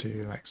if I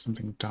do like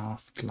something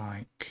daft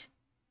like,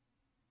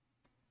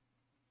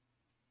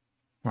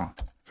 well,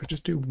 if I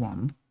just do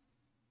 1.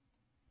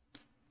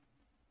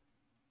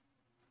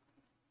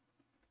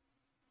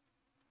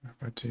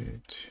 If I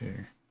do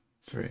 2,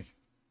 3.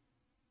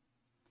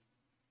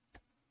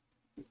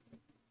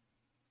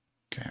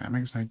 Okay, that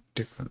makes no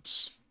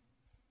difference.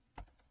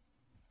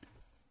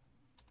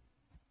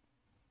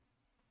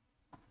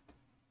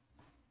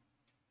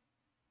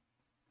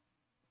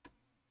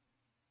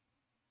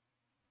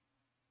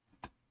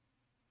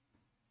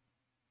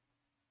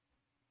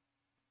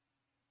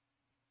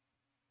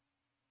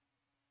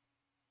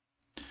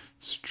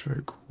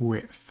 Stroke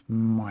width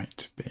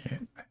might be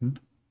it then.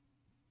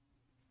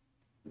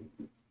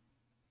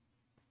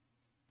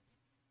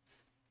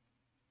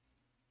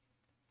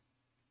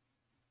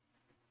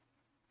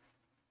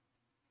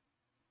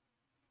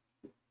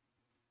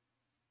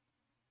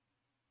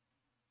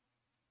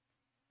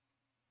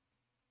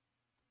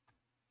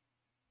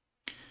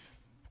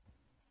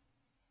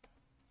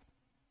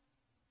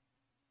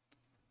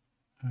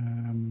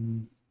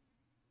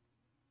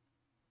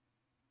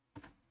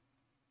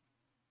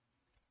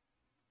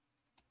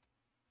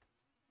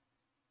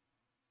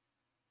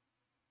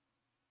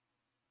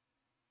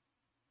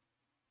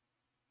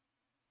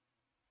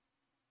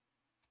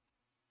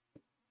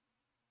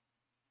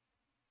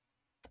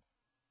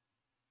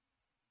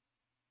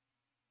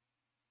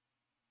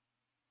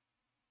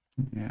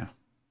 Yeah.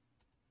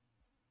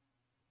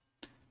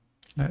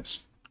 Let's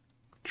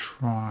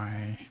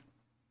try.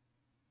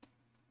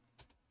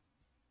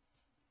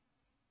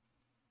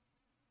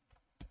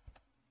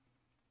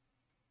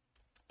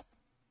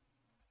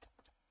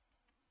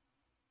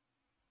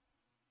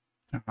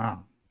 Ah.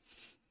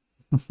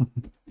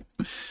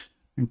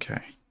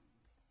 Okay.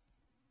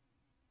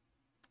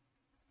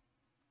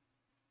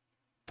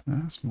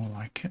 That's more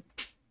like it.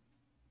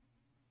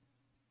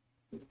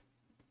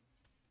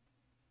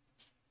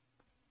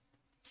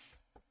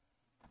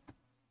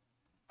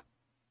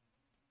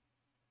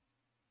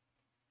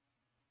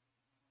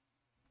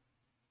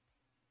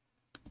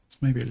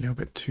 It's maybe a little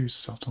bit too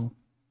subtle.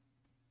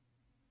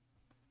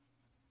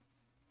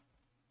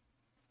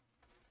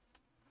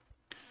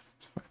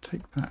 So if I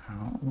take that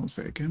out, what's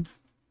it again?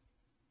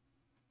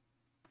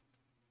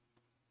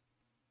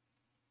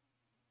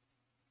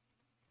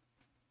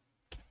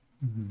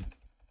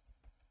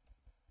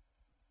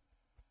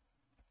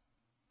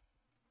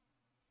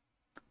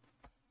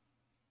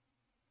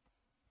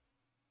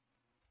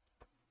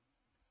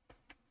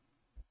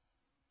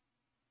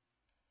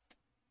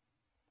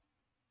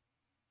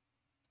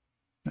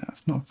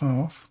 That's not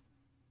far off.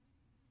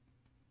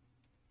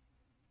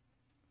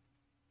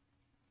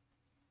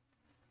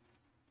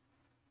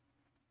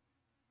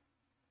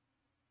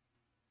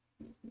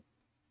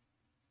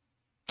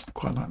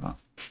 Quite like that.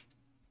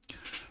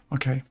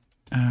 Okay,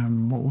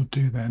 what we'll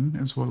do then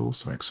is we'll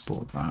also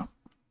export that.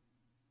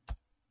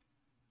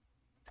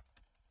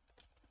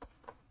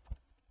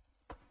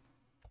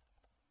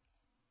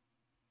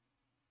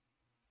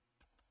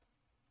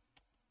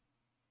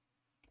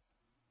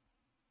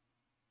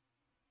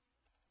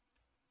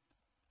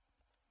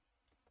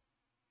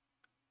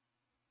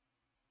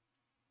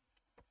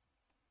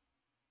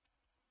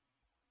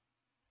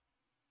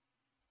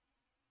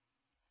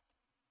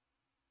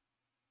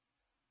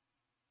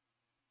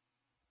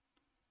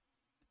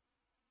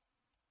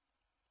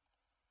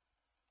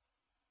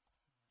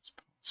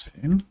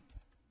 in.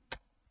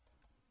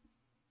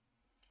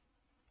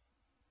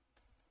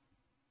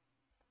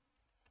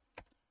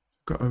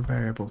 Got a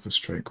variable for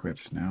stroke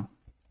width now.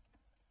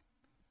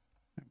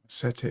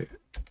 Set it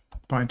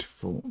by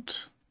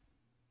default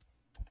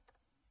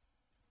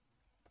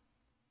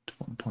to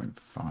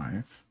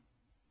 1.5.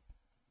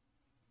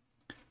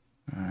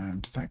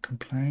 And did that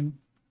complain?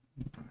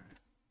 No.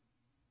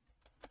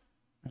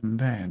 And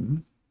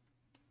then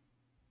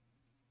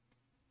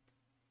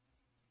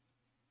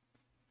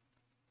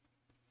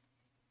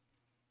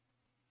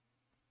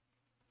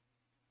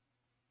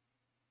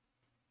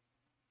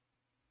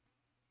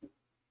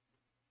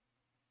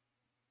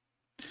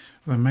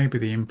well, maybe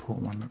the import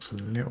one looks a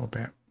little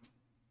bit.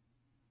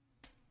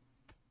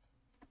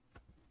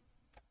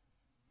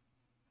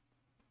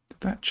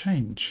 Did that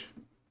change?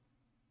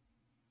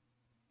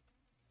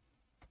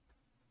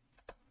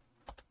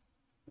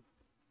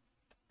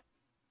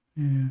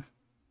 Yeah.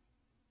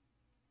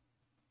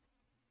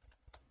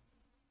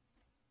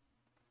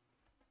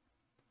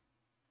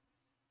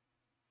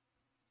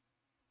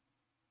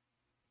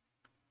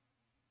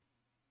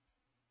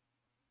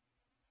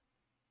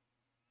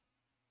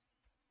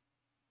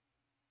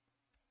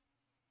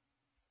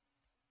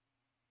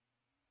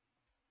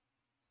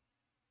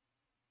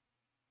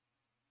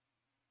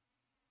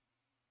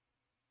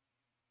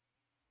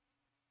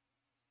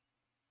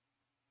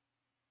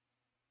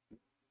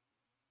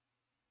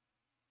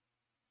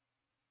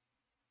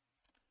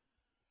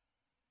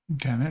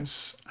 Okay,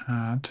 let's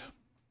add,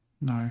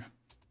 no,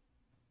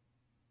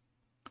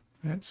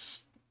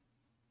 let's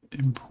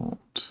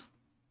import.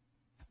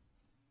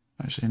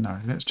 Actually,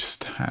 no, let's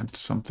just add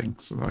something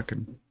so that I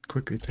can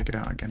quickly take it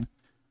out again.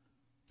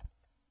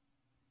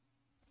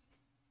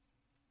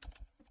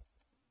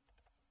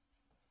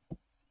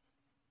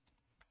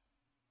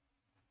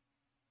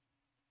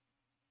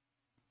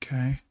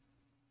 Okay,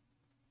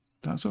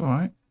 that's all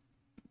right.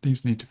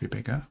 These need to be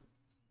bigger.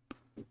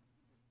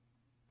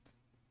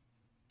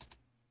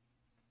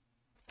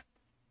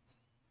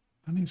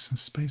 I need some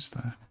space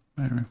there.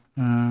 Anyway,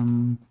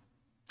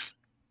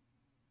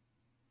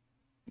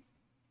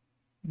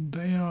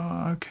 they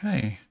are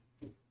okay.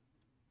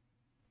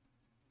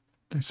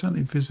 They're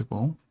certainly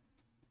visible.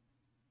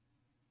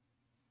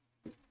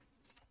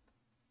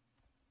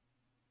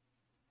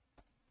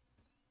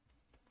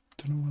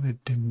 Don't know why they're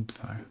dimmed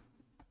though.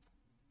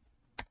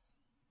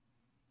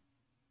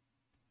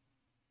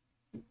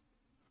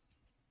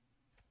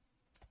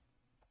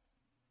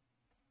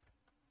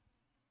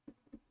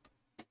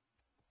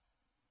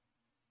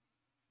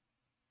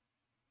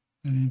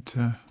 They need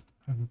to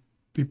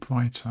be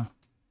brighter.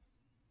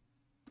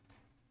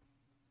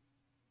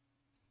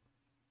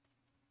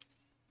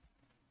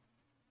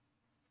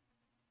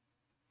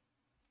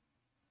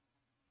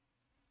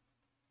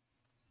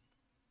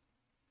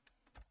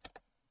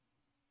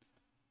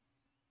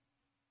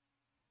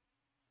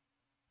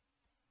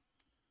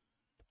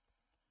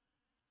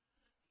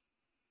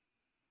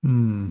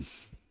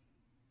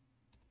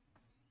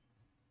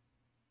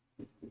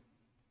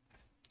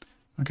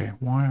 Okay,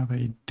 why are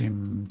they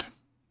dimmed?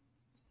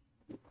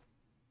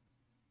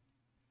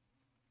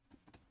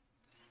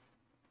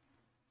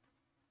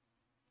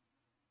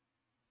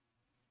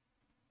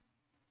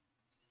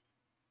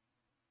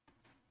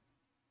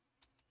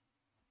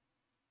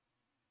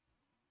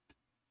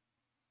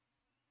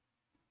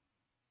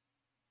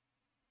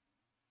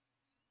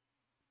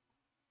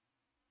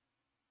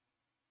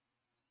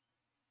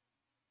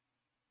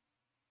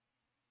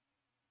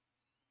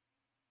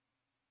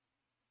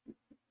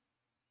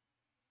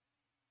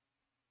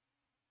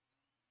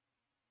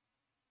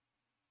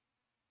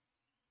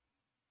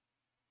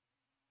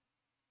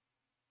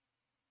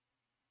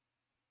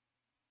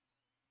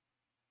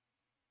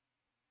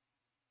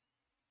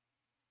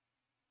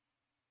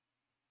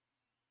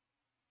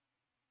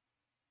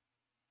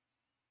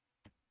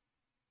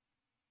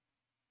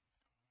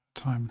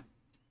 Time.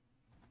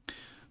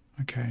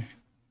 Okay.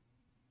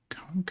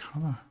 Current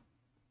color.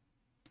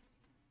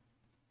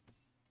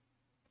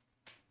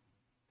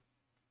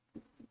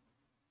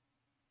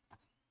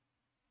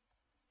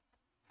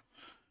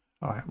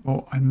 All right,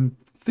 well, I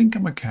think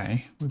I'm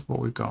okay with what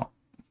we've got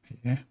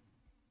here,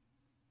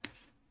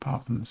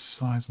 apart from the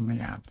size on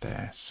the ad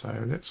there.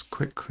 So let's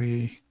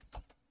quickly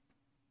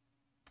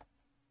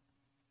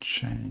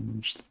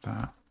change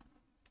that.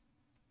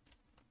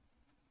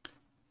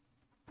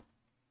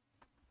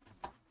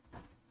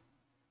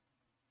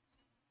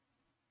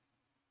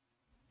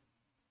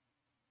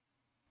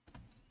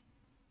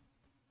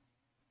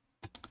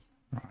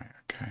 Right,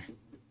 okay.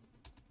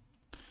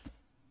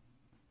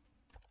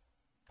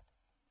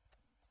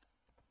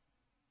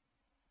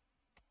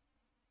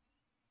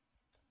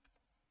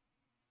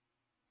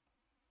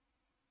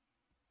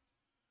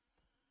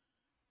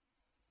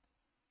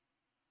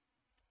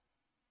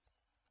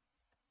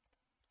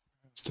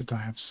 Did I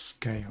have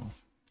scale?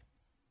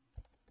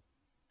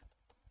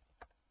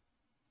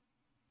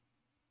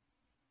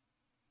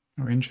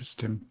 Oh,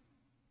 interesting.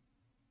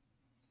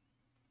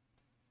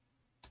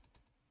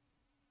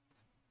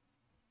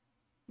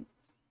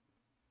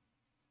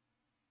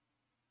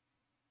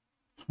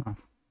 Huh.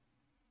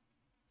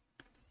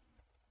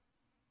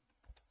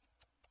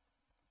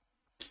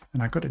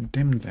 And I got it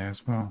dimmed there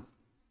as well.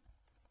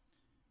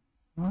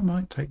 I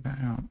might take that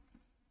out.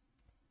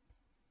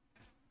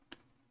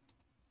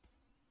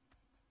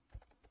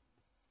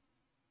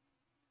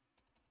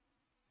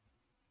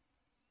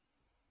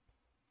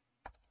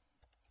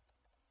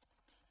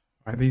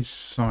 Right, these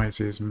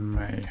sizes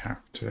may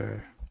have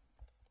to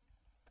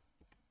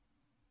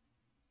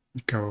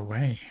go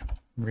away,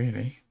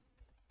 really.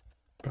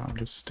 But I'm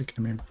just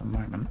sticking them in for the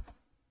moment.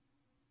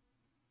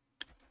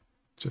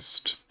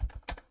 Just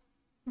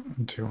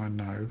until I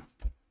know.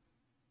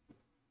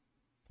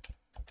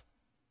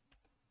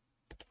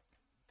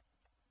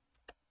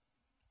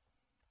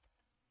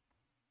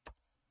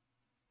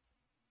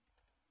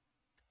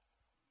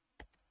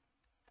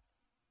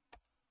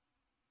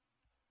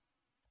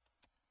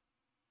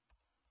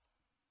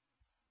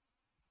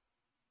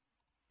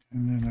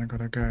 And then I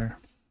gotta go.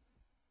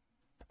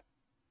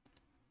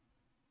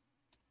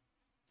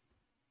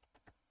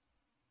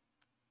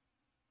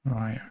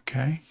 Right,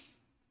 okay.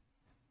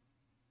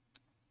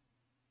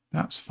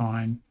 That's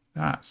fine.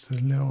 That's a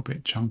little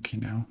bit chunky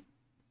now.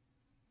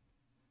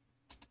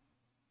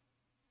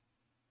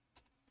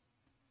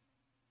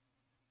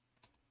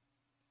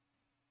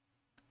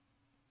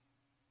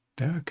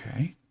 They're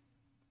okay.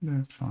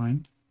 They're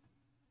fine.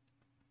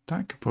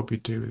 That could probably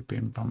do with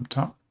being bumped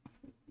up.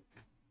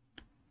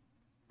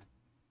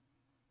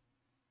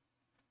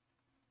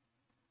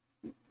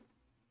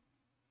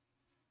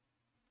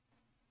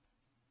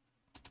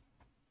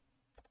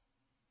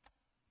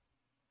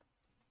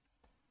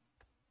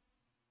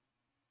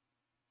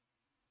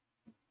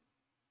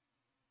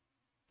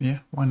 Yeah,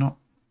 why not?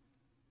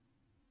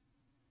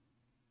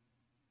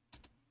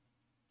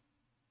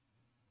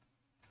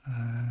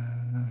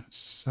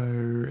 So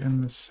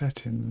in the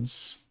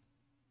settings,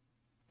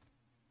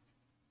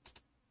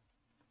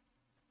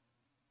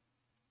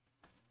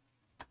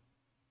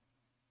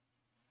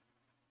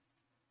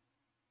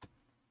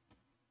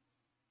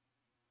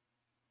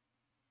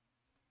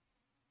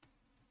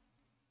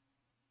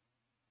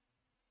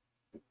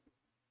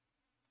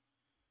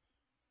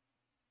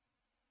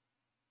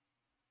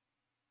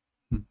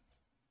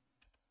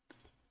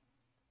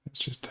 let's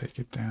just take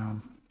it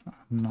down a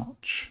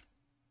notch.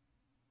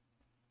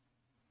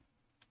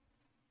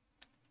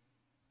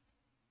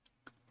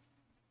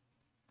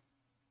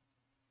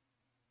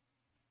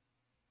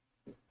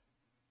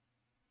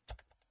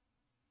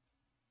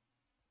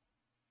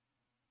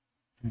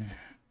 Yeah.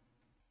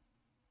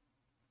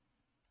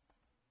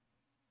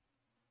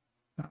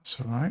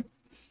 That's all right.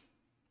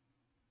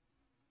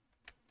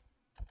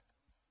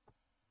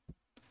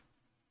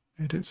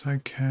 Edit's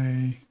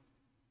okay.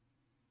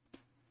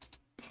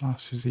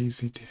 Plus is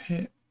easy to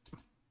hit.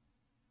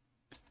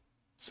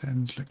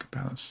 Settings look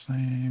about the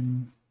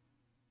same.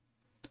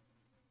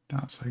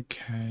 That's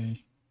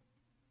okay.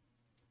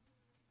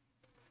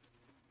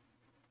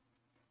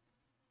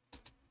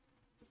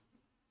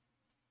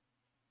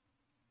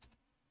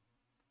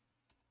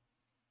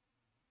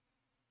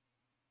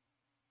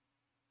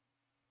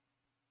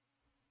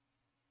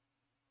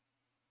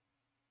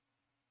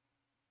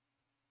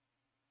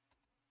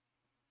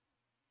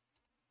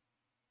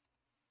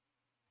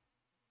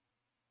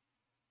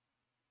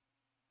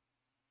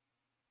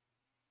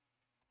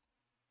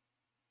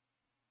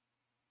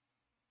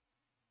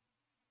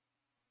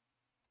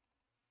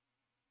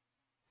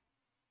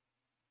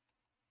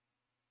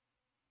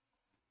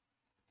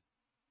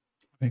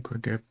 I think we're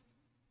good.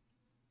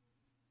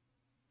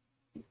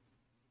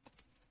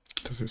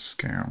 Does it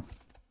scale?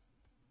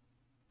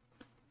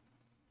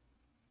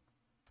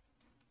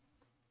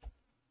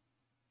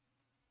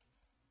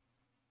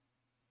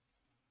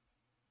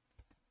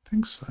 I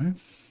think so.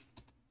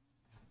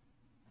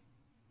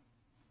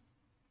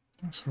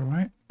 That's all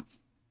right.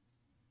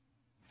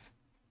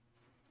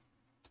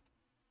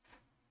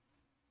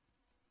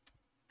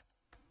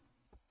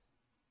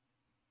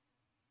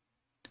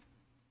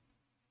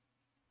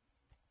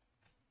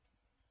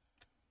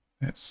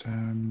 Let's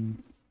make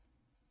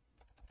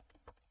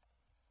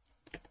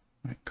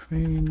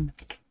clean,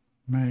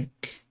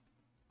 make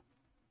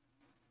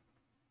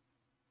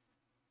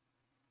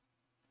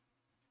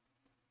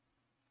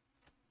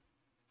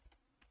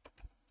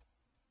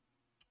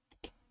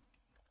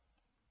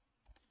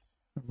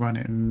run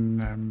it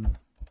in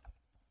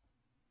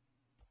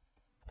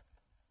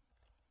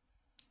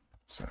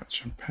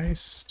search and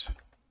paste.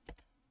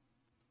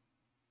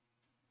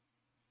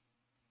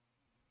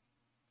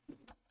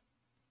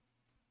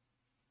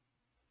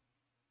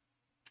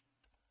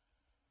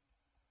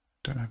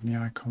 Don't have any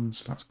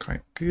icons, that's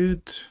quite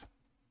good.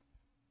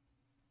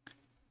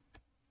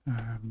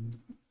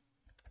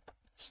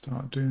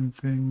 Start doing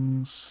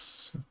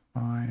things,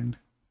 fine.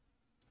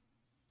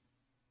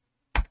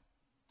 Okay,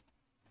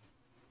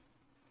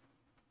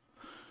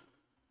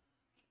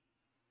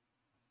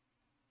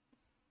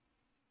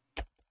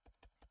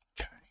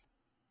 I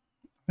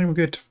think we're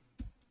good.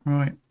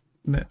 Right,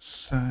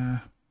 let's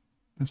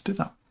do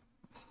that.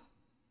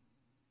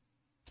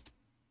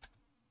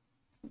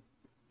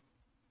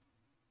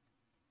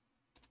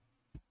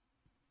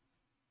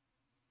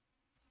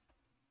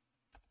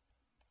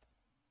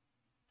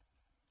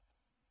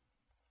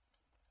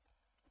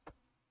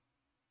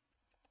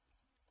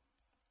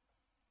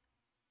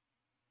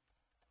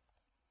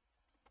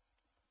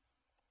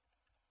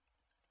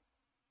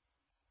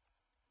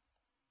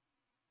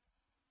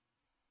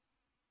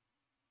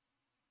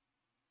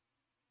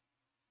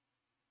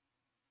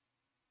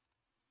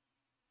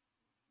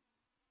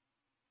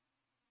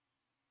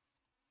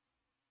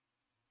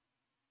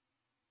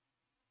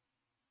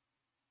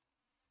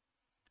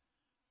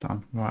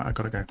 Done. Right, I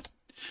gotta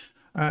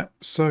go.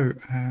 So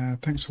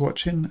thanks for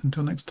watching.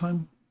 Until next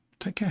time,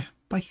 take care.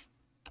 Bye.